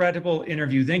incredible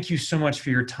interview. Thank you so much for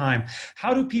your time.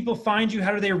 How do people find you?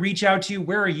 How do they reach out to you?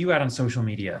 Where are you at on social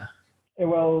media?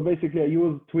 Well, basically, I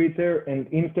use Twitter and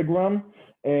Instagram.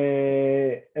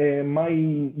 My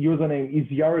username is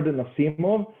Yarden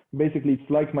Nasimov. Basically, it's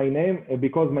like my name,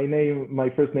 because my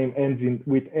first name ends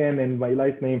with N and my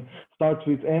last name starts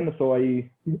with N, so I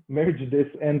merge this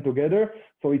N together.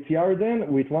 So it's Yarden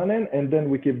with one N, and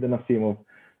then we keep the Nasimov.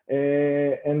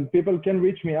 And people can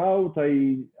reach me out.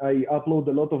 I upload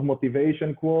a lot of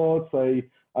motivation quotes.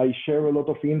 I share a lot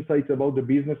of insights about the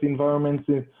business environments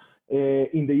in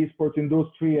the esports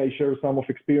industry. I share some of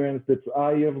experience that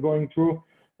I have going through.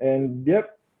 And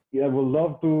I would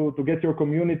love to get your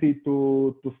community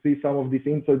to see some of these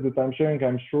insights that I'm sharing.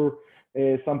 I'm sure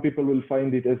some people will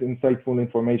find it as insightful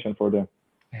information for them.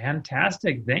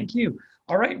 Fantastic. Thank you.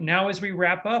 All right. Now, as we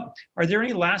wrap up, are there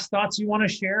any last thoughts you want to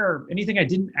share, or anything I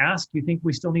didn't ask you think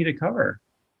we still need to cover?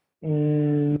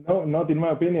 No, not in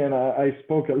my opinion. I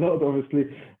spoke a lot, obviously,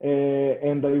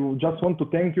 and I just want to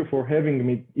thank you for having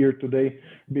me here today,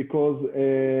 because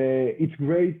it's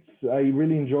great. I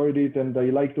really enjoyed it, and I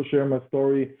like to share my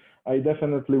story. I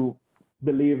definitely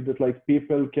believe that like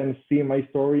people can see my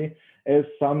story as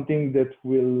something that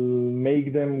will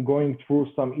make them going through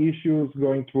some issues,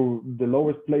 going through the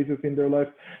lowest places in their life,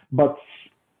 but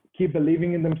keep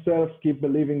believing in themselves, keep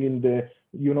believing in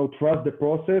trust the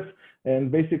process.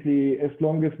 And basically, as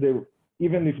long as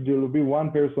even if there will be one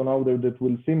person out there that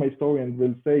will see my story and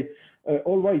will say,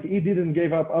 all right, he didn't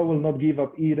give up, I will not give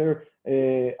up either.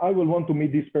 I will want to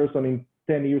meet this person in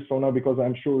 10 years from now, because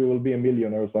I'm sure he will be a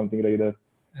millionaire or something like that.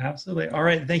 Absolutely. All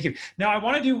right. Thank you. Now, I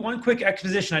want to do one quick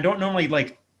exposition. I don't normally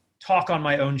talk on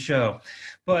my own show,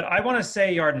 but I want to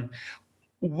say, Yarden,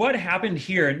 what happened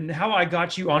here and how I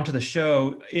got you onto the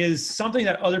show is something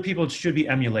that other people should be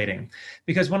emulating.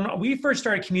 Because when we first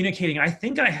started communicating, I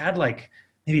think I had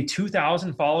maybe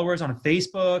 2,000 followers on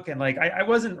Facebook, and I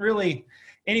wasn't really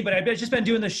anybody. I've just been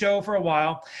doing the show for a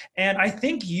while, and I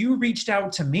think you reached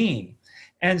out to me.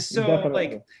 And so like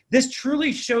Definitely. this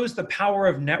truly shows the power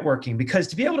of networking, because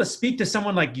to be able to speak to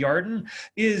someone like Yarden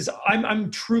is, I'm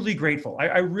truly grateful.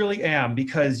 I really am,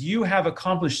 because you have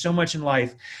accomplished so much in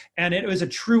life, and it was a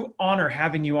true honor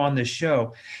having you on this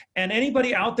show. And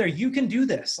anybody out there, you can do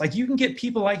this. Like you can get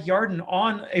people like Yarden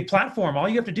on a platform. All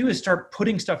you have to do is start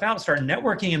putting stuff out, start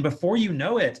networking. And before you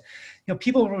know it,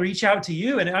 people will reach out to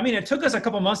you. And I mean, it took us a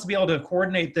couple months to be able to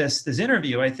coordinate this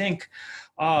interview. I think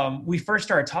we first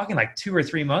started talking like 2 or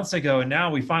 3 months ago, and now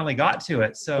we finally got to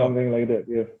it. So, Something like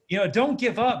that, yeah. don't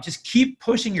give up. Just keep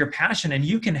pushing your passion, and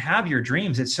you can have your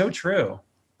dreams. It's so true.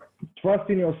 Trust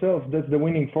in yourself. That's the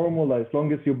winning formula. As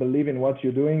long as you believe in what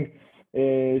you're doing,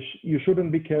 you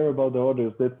shouldn't be care about the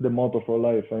others. That's the motto for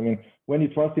life. I mean, when you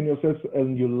trust in yourself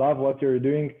and you love what you're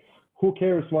doing, who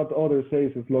cares what others say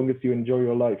as long as you enjoy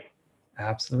your life?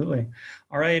 Absolutely.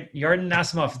 All right, Yarden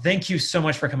Nasimov, thank you so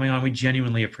much for coming on. We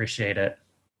genuinely appreciate it.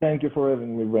 Thank you for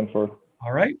having me, Brentford.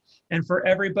 All right. And for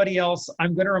everybody else,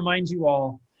 I'm going to remind you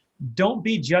all, don't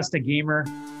be just a gamer,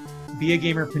 be a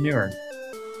gamerpreneur.